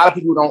 Like a lot of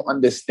people don't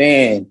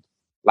understand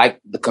like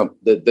the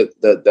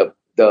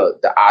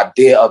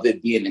idea of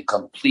it being a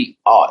complete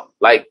art.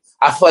 Like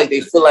I feel like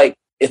they feel like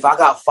if I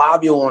got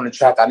Fabio on the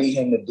track, I need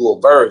him to do a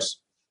verse.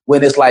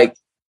 When it's like,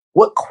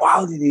 what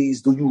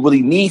qualities do you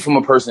really need from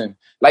a person?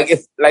 Like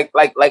if like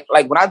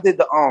when I did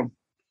the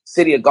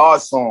City of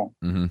God song,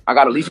 I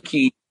got Alicia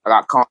Keys, I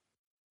got Kanye,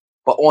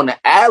 but on the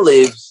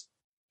ad-libs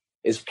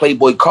is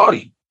Playboy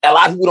Cardi. A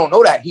lot of people don't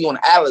know that he on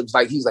the ad-libs,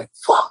 like he's like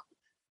fuck,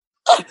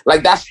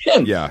 like that's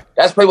him. Yeah,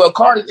 that's Playboy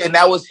Cardi, and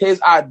that was his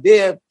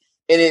idea.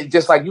 And it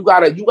just like you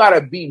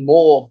gotta be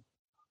more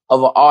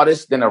of an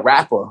artist than a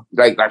rapper.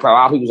 Like a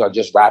lot of people are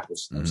just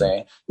rappers. You know what I'm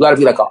saying? You gotta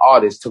be like an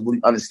artist to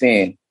really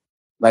understand.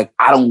 Like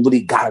I don't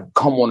really gotta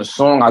come on a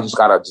song. I just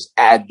gotta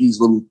add these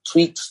little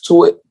tweaks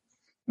to it.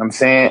 You know what I'm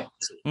saying?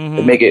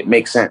 To make it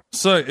make sense.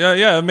 So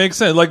yeah, it makes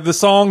sense. Like the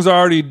song's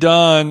already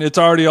done. It's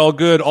already all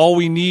good. All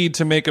we need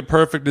to make it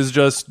perfect is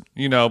just,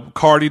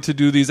 Cardi to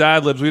do these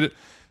ad-libs.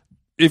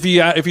 If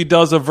he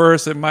does a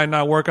verse, it might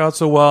not work out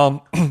so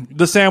well.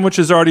 The sandwich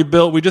is already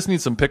built. We just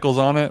need some pickles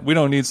on it. We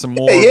don't need some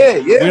more. Yeah.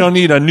 We don't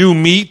need a new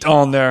meat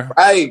on there.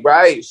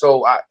 Right.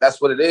 So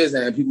that's what it is.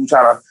 And people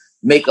try to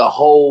make a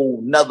whole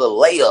nother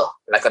layer,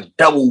 like a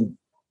double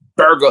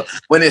burger,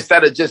 when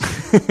instead of just,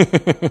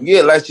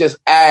 let's just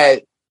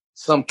add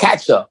some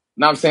ketchup.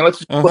 You know what I'm saying? Let's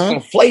just put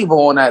some flavor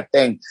on that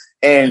thing.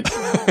 And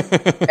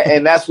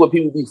and that's what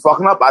people be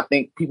fucking up. I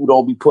think people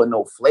don't be putting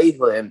no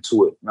flavor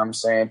into it. You know what I'm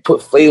saying?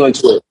 Put flavor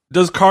into it.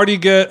 Does Cardi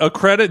get a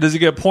credit? Does he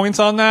get points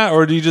on that,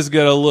 or do you just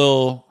get a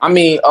little? I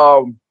mean,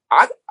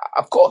 I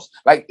of course,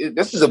 like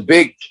this is a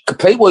big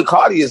Playboy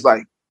Cardi is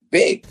like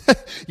big.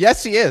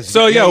 Yes, he is.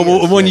 So yeah, he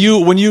is.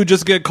 when you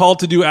just get called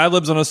to do ad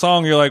libs on a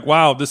song, you're like,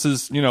 wow, this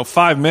is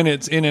 5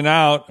 minutes in and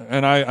out,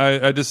 and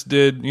I just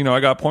did I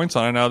got points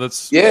on it now. That's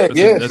so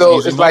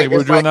it's money. like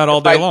We're doing that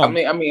all day long.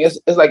 I mean, it's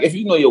like if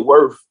you know your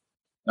worth.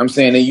 I'm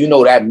saying, and you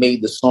know that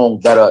made the song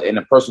better, and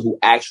the person who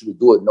actually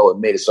do it know it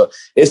made it. So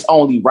it's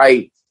only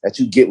right that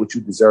you get what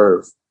you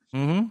deserve.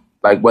 Mm-hmm.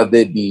 Like whether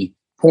it be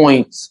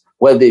points,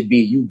 whether it be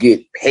you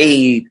get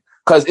paid,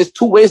 because it's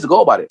two ways to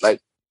go about it. Like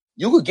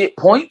you could get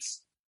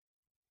points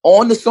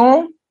on the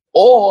song,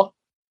 or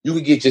you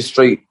could get just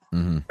straight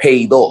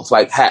paid off.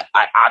 Like I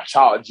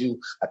charge you,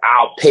 like,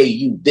 I'll pay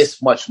you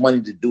this much money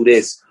to do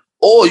this,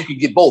 or you could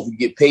get both. You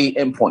get paid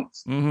and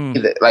points.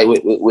 Mm-hmm. Like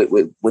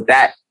with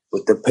that.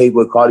 With the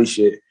Playboy Cardi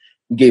shit,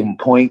 we gave him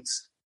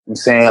points. I'm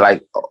saying,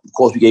 like, of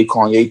course, we gave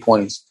Kanye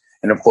points,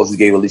 and of course, we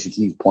gave Alicia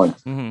Keys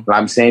points. Mm-hmm. But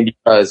I'm saying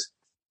because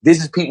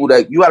this is people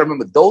that you got to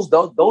remember. Those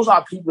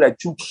are people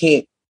that you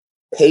can't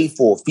pay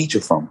for a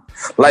feature from.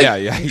 Like,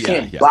 you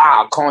can't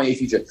buy a Kanye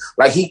feature.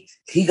 Like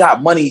he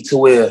got money to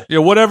where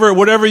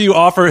whatever you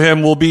offer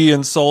him will be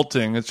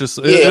insulting. It's just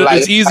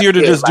it's easier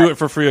to just do it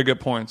for free to get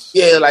points.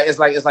 Yeah, like it's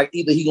like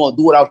either he gonna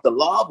do it out the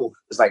love, or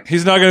it's like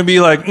he's not gonna be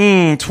like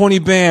 20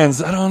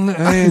 bands. I don't know.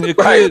 I mean,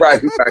 right.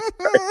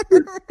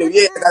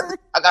 Yeah,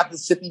 I got the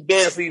 50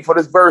 bands for you for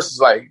this verse. It's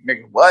like,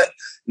 nigga, what?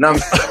 No,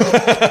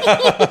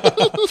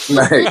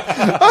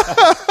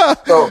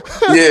 so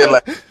yeah,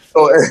 like.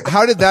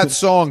 How did that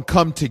song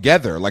come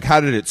together? Like, how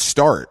did it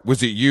start?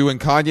 Was it you and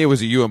Kanye?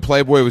 Was it you and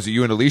Playboy? Was it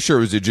you and Alicia? Or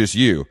was it just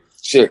you?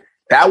 Shit,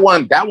 that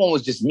one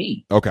was just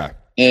me. Okay.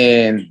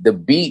 And the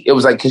beat, it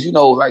was like, cause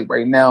like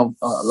right now,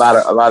 a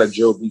lot of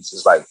drill beats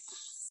is like,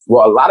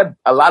 well,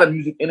 a lot of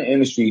music in the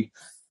industry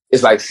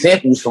is like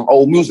samples from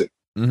old music.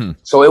 Mm-hmm.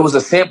 So it was a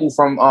sample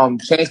from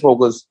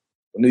Chainsmokers,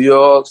 New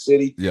York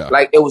City. Yeah.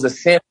 Like it was a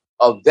sample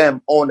of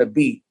them on the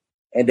beat,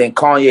 and then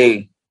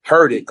Kanye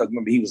heard it because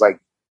remember he was like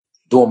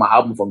doing my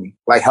album for me,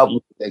 like helping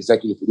with the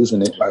executive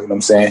producing it, like what I'm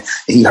saying.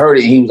 And he heard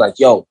it and he was like,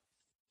 yo,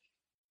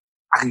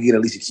 I can get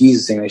Alicia Keys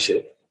to sing that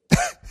shit.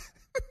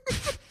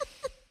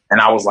 And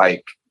I was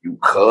like, you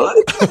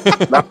could?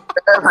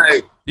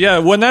 Yeah,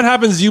 when that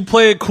happens, you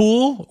play it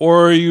cool,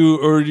 or are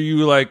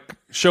you like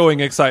showing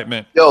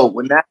excitement? Yo,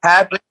 when that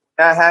happened,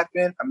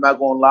 I'm not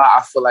gonna lie,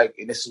 I feel like,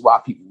 and this is why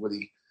people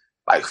really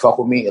like fuck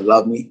with me and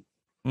love me.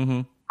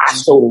 Mm-hmm. I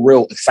show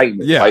real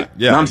excitement. Yeah, like,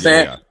 you know what I'm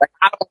saying? Yeah. Like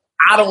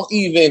I don't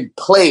even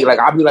play. Like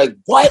I'll be like,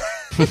 what?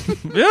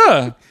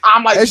 Yeah.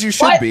 I'm like, as you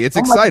should what? be. It's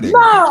I'm exciting.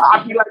 Like, nah.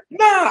 I'll be like,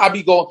 nah. I'll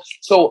be going.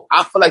 So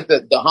I feel like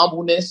the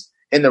humbleness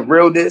and the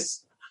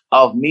realness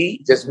of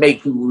me just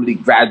make people really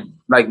grab.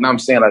 Like, you know what I'm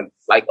saying?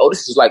 Like, oh,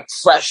 this is like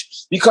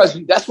fresh, because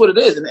that's what it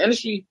is in the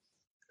industry.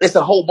 It's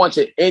a whole bunch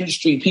of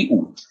industry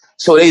people,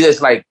 so they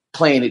just like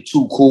playing it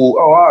too cool.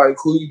 Oh, all right,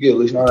 cool. You get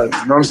it. All right. You know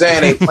what I'm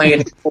saying? They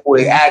playing it cool.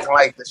 They acting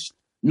like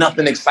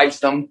nothing excites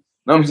them.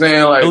 You know what I'm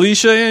saying? Like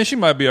Alicia, yeah, she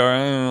might be all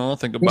right. I'll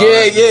think about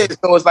it. Yeah.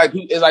 So it's like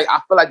I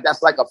feel like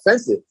that's like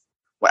offensive.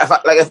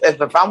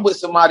 If I'm with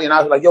somebody and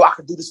I was like, yo, I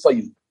could do this for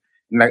you.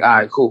 I'm like, all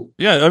right, cool.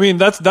 Yeah, I mean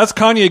that's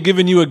Kanye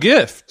giving you a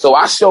gift. So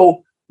I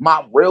show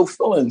my real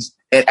feelings,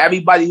 and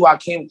everybody who I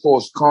came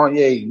across,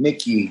 Kanye,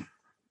 Nicki,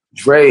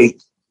 Drake,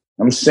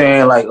 I'm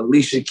saying like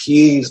Alicia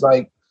Keys,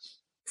 like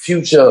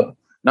Future. You know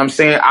what I'm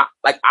saying?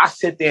 I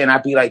sit there and I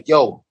be like,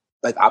 yo,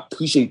 like, I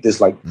appreciate this.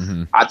 Like,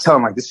 I tell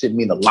them, like, this shit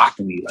mean a lot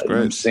to me. Like, you know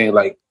what I'm saying?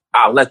 Like,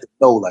 I let them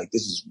know, like,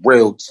 this is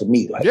real to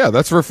me. Like, yeah,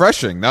 that's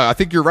refreshing. No, I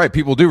think you're right.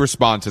 People do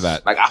respond to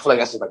that. Like, I feel like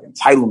that's just like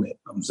entitlement. You know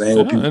what I'm saying?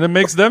 Yeah, and it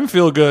makes them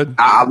feel good.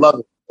 I love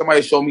it.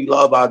 Somebody show me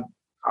love. I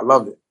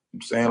love it.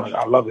 I'm saying, like,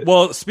 I love it.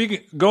 Well,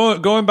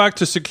 going back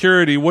to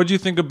security, what do you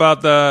think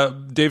about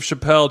the Dave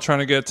Chappelle trying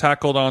to get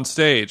tackled on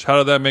stage? How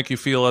did that make you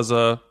feel as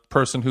a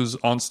person who's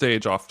on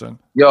stage often?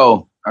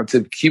 Yo,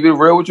 to keep it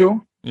real with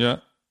you, yeah,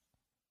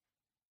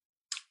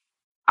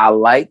 I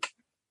like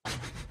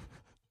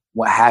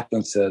what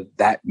happened to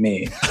that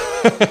man.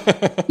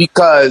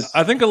 Because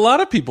I think a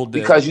lot of people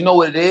did. Because you know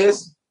what it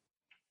is?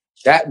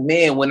 That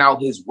man went out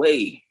his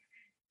way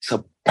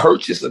to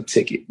purchase a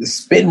ticket, to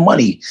spend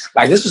money.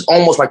 Like, this was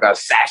almost like an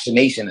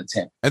assassination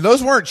attempt. And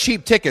those weren't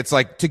cheap tickets.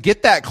 Like, to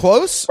get that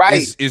close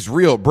is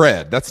real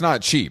bread. That's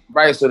not cheap.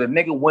 Right. So the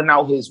nigga went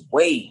out his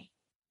way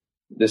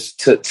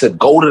to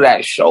go to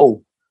that show. You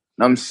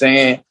know what I'm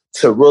saying?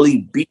 To really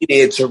be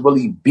there, to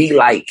really be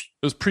like.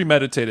 It was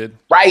premeditated.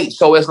 Right.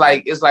 So it's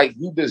like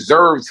you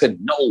deserve to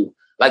know.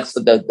 Like,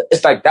 so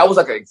it's like that was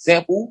like an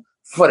example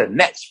for the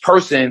next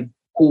person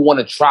who want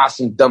to try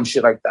some dumb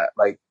shit like that.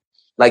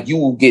 Like you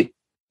will get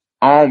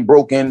arm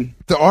broken.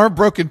 The arm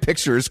broken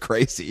picture is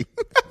crazy.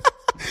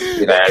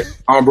 that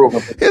arm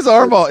broken. His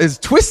arm is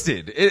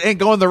twisted. It ain't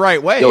going the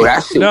right way. Yo,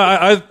 that shit.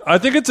 No, I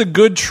think it's a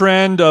good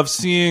trend of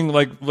seeing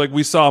like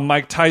we saw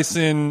Mike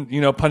Tyson,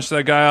 punch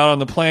that guy out on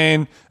the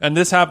plane, and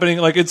this happening.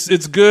 Like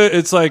it's good.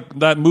 It's like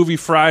that movie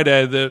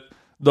Friday that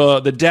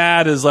the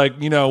dad is like,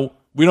 we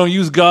don't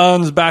use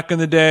guns back in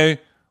the day.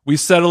 We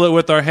settle it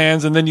with our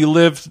hands, and then you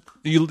live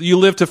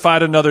to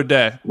fight another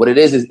day. What it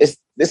is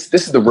this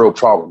is the real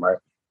problem, right?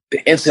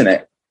 The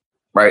internet,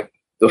 right?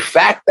 The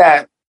fact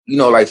that,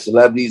 like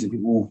celebrities and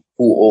people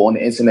who are on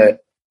the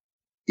internet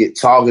get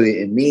targeted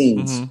in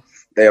memes,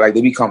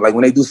 they become like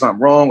when they do something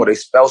wrong or they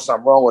spell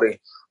something wrong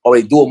or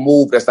they do a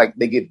move that's like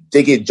they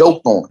get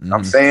joked on. You know what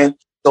I'm saying?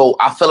 So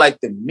I feel like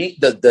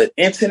the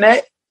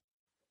internet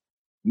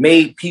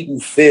made people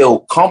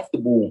feel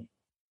comfortable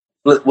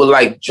with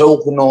like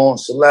joking on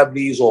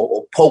celebrities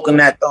or poking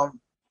at them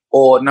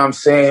or, you know what I'm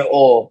saying,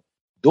 or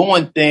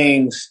doing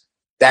things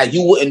that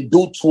you wouldn't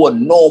do to a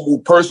normal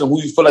person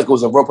who you feel like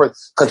was a real person.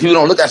 Because people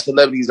don't look at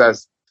celebrities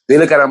they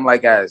look at them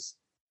like as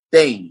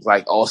things.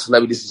 Like, oh,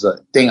 celebrity, this is a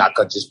thing I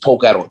could just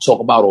poke at or talk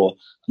about, or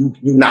you're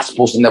not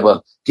supposed to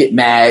never get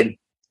mad.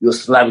 You're a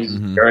celebrity.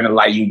 You're in a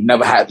life. You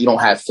don't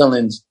have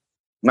feelings.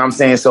 You know what I'm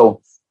saying?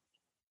 So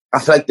I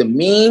feel like the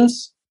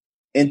memes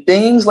and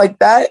things like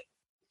that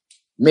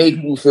made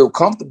people feel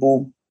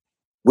comfortable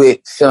with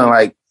feeling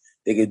like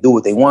they can do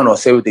what they want or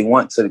say what they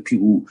want to the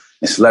people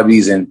and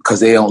celebrities, and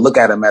because they don't look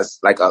at them as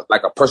like a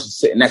person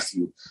sitting next to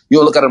you. You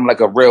don't look at them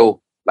like a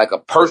real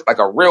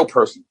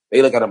person.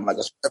 They look at them like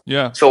a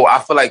yeah. So I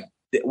feel like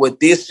with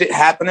this shit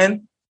happening, you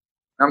know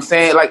what I'm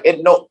saying,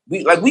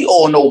 we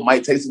all know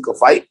Mike Tyson could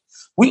fight.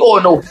 We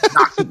all know he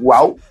knock people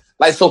out.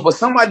 Like, so for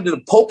somebody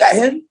to poke at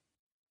him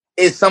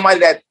is somebody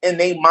that in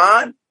their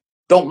mind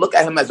don't look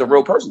at him as a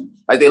real person.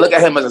 Like, they look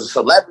at him as a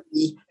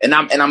celebrity, and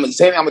I'm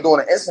saying I'm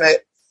doing the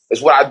internet.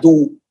 It's what I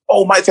do.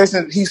 Oh, Mike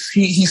Tyson, he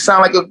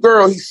sound like a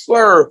girl. He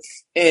slur,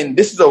 and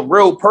this is a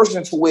real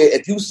person. To where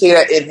if you say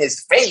that in his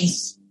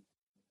face,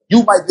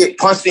 you might get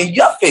punched in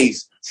your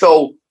face.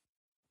 So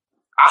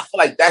I feel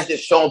like that's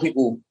just showing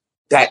people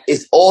that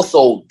it's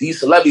also these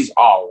celebrities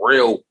are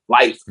real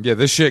life. Yeah,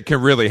 this shit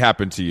can really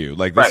happen to you.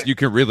 Like this, Right. You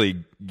can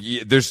really.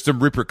 There's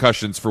some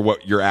repercussions for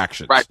what your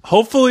actions. Right.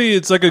 Hopefully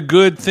it's like a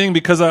good thing,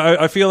 because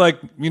I feel like,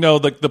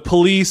 like the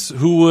police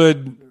who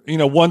would,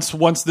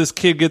 once this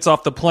kid gets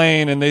off the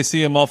plane and they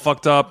see him all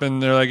fucked up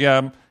and they're like,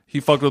 yeah,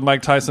 he fucked with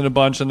Mike Tyson a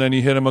bunch and then he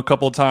hit him a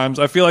couple of times.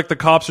 I feel like the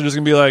cops are just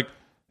gonna be like,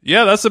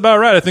 yeah, that's about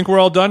right. I think we're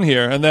all done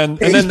here. And then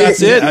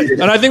that's it.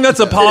 And I think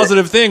that's a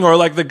positive thing. Or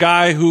like the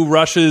guy who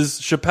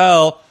rushes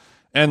Chappelle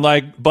and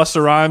like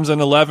Busta Rhymes and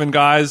 11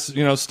 guys,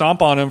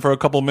 stomp on him for a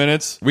couple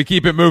minutes. We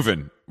keep it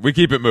moving.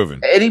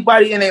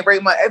 Anybody in their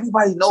right mind,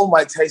 everybody know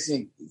Mike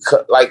Tyson. He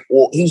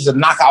was a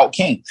knockout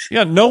king.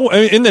 Yeah, no,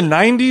 in the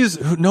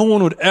 90s, no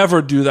one would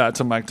ever do that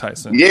to Mike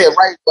Tyson. Yeah,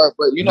 right. But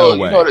No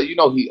way. I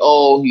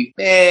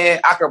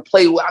can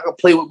play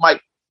with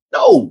Mike.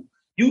 No,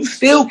 you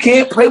still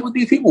can't play with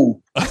these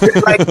people.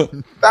 Like,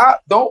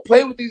 stop, don't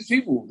play with these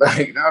people.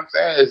 Like, you know what I'm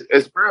saying?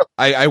 It's real.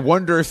 I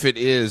wonder if it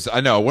is.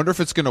 I know. I wonder if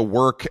it's going to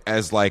work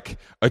as like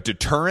a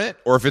deterrent,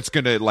 or if it's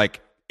going to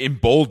like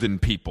embolden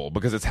people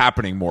because it's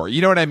happening more.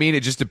 You know what I mean?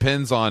 It just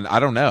depends on. I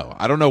don't know.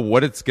 I don't know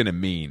what it's going to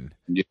mean.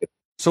 Yeah.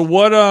 So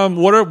what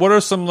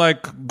are some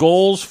like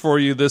goals for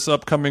you this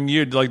upcoming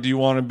year? Like, do you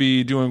want to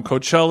be doing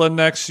Coachella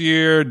next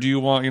year? Do you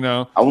want,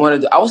 I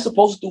was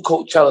supposed to do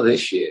Coachella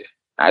this year,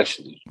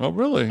 actually. Oh,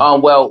 really?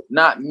 Well,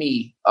 not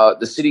me.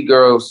 The City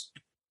Girls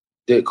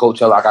did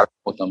Coachella. I got to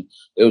with them.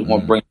 They was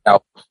going to bring it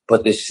out,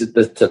 but the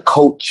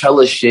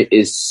Coachella shit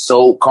is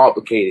so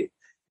complicated,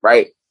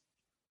 right?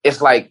 It's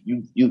like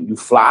you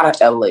fly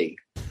to LA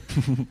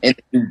and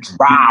you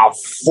drive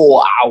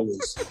 4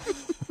 hours.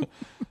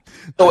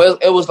 So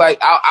it was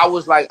like I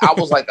was like a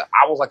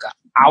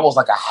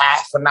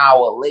half an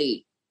hour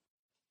late,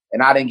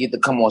 and I didn't get to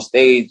come on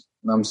stage. You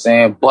know what I'm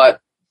saying?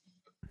 But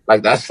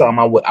like, that's something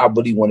I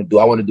really want to do.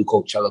 I want to do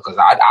Coachella because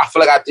I feel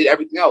like I did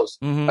everything else.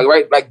 Mm-hmm. Like,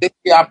 right, like this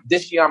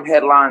year I'm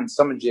headlining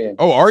Summer Jam.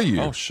 Oh, are you?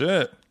 Oh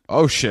shit. Okay,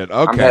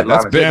 headlining.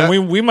 that's big.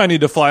 Man, we might need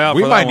to fly out.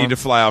 We for might that need one. to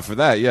fly out for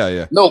that.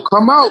 Yeah. No,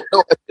 come out.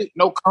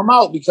 No, come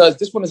out, because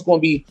this one is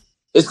going to be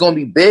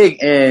big,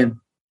 and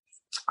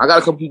I got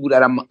a couple people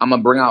that I'm gonna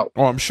bring out.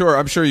 Oh, I'm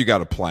sure you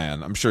got a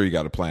plan.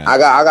 I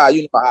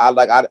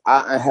got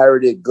I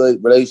inherited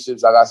good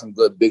relationships. I got some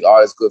good big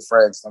artists, good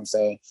friends. You know what I'm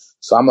saying,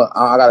 so I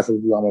got a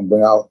couple people I'm gonna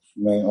bring out,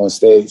 man, on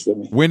stage with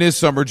me. When is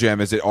Summer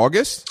Jam? Is it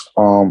August?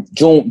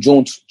 June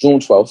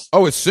 12th.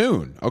 Oh, it's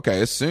soon.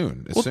 Okay, it's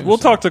soon. We'll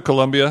talk to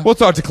Columbia. We'll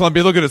talk to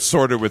Columbia. Look at it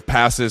sorted with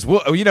passes.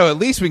 Well, at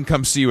least we can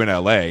come see you in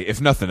LA,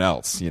 if nothing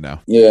else. Yeah,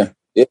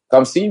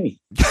 come see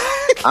me.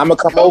 I'm gonna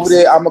come over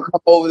there. I'm gonna come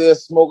over there,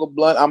 smoke a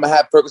blunt. I'm gonna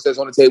have Percocets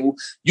on the table.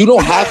 You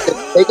don't have to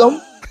take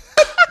them.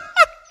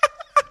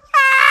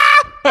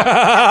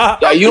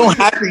 Yeah, you don't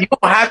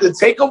have to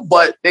take them,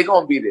 but they're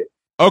gonna be there.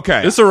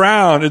 Okay, It's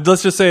around.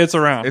 Let's just say it's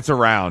around. it's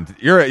around.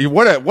 You're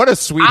what a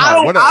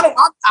sweetheart.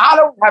 I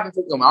don't have to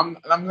take them. I'm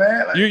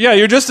there. Like,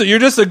 You're just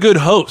a good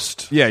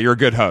host. Yeah, you're a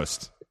good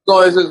host.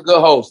 so it's just a good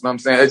host. You know what I'm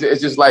saying,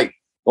 it's just like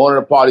going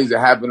to the parties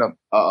and having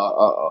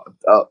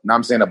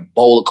I'm saying a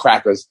bowl of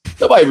crackers.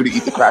 Nobody really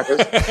eat the crackers,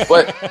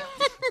 but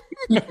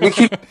we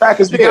keep the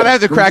crackers. You gotta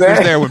have the crackers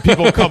there when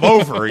people come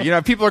over. You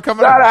know, people are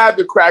coming. Gotta over. have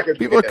the crackers.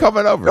 People are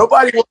coming over.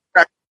 Nobody wants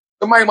crackers.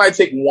 Somebody might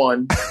take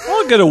one.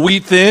 I'll get a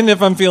wheat thin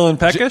if I'm feeling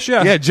peckish.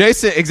 Yeah,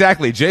 Jason.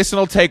 Exactly. Jason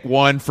will take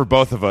one for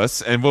both of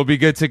us, and we'll be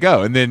good to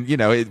go. And then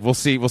we'll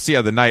see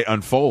how the night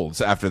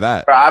unfolds after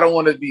that. I don't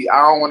want to be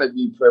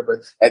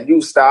perfect. If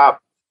you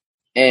stop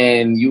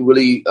and you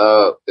really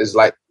it's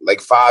like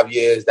 5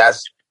 years.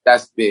 That's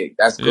big.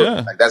 That's good.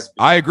 Yeah. Like, that's big.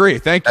 I agree.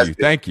 Thank you. Big.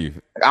 Thank you.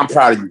 Like, I'm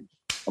proud of you.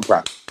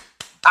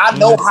 I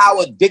know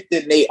how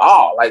addicted they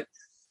are. Like,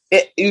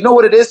 you know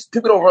what it is?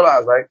 People don't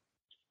realize, right?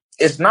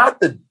 It's not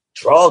the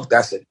drug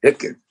that's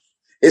addictive.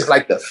 It's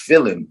like the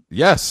feeling.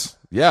 Yes.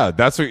 Yeah.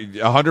 That's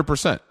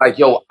 100%. Like,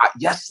 yo,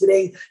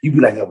 yesterday, you'd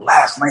be like, yo,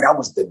 last night I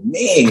was the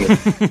man.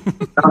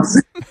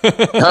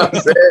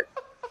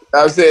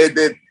 I'm saying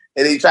that,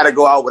 and then you try to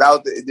go out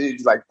without the,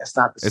 it's like, that's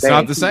not the same. It's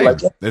not the same.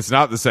 Like, It's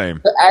not the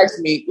same. ask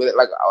me,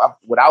 like,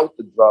 without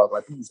the drug,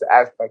 like, people used to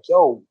ask, like,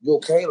 yo, you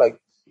okay? Like,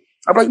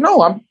 I'm like,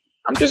 no, I'm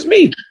just me.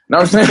 You know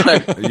what I'm saying?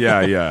 Like,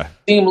 Yeah.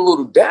 seem a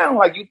little down,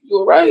 like, you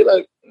all right?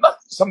 Like,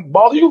 something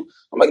bother you?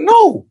 I'm like,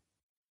 no,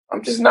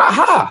 I'm just not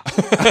high.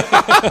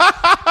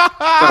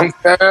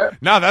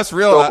 No, that's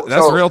real.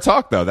 That's real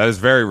talk, though. That is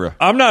very real.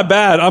 I'm not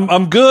bad.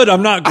 I'm good.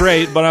 I'm not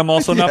great, but I'm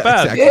also not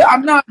bad. Exactly. Yeah,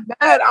 I'm not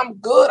bad. I'm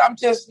good. I'm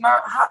just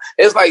not high.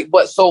 It's like,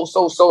 but so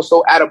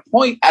at a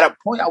point, I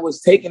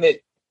was taking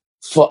it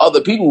for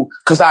other people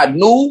because I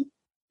knew,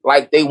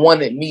 like, they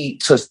wanted me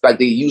to, like,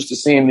 they used to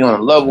seeing me on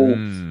a level. You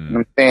know what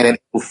I'm saying? And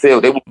they would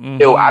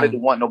feel. I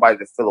didn't want nobody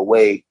to feel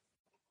away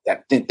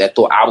that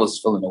thought I was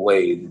feeling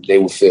away. They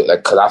would feel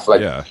like, because I feel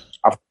like. Yeah.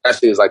 I feel that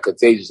shit is like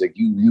contagious. Like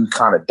you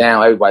kind of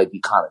down, everybody be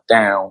kind of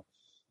down.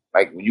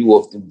 Like when you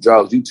off the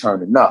drugs, you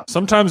turning up.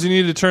 Sometimes you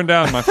need to turn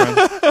down, my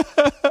friend.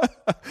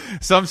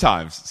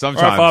 Sometimes. All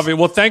right, Bobby.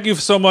 Well, thank you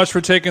so much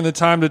for taking the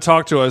time to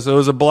talk to us. It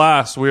was a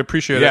blast. We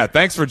appreciate it. Yeah,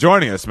 thanks for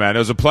joining us, man. It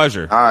was a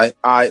pleasure. All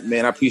right,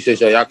 man. I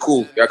appreciate y'all. Y'all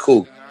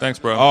cool. Thanks,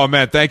 bro. Oh,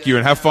 man, thank you.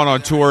 And have fun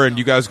on tour. And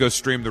you guys go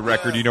stream the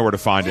record. You know where to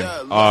find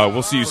him.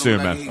 We'll see you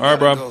soon, man. All right,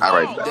 bro. All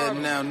right, bro. Dead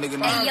now, nigga.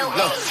 Look,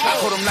 I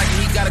told him like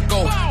he gotta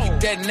go. He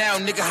dead now,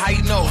 nigga. How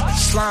you know?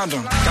 Slimed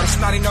him. Got a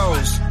snotty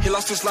nose. He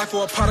lost his life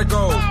for a pot of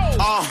gold.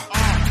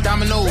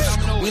 Dominoes.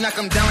 We knock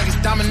him down like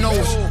it's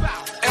dominoes.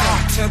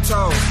 10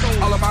 toes.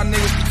 All of my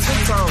niggas be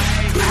 10 toes.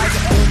 I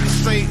can hold it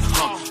straight.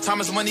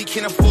 Time is money,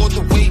 can't afford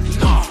to wait.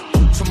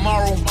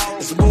 Tomorrow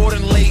is more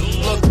than late.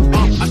 Look,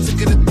 I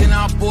took it to dinner,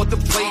 I bought the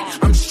plate.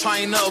 I'm just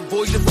trying to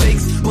avoid the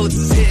fakes. Bullets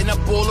is hitting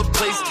up all the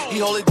place. He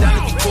hold it down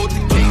if he caught the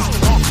case.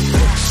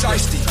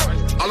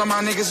 Shiesty. All of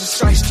my niggas is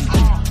shiesty.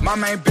 My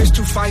main bitch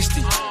too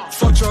feisty.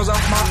 Fuck yours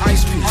off my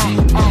ice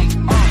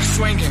piece.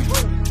 Swinging.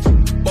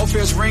 Both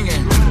ears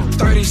ringing.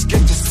 30s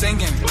get to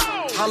singing.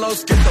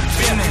 Hollows get the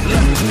feeling.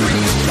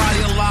 Bring his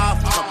body alive.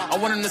 I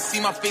want him to see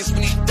my face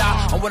when he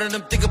die. I want him to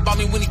think about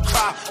me when he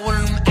cry. I want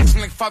him to ask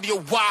me like Fabio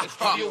why.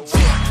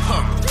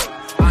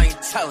 I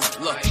ain't telling.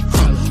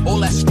 Look, all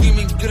that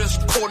screaming, get us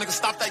cold, nigga.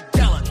 Stop that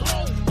yelling.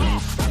 I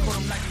told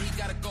him like he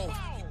gotta go.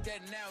 He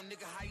dead now,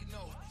 nigga. How you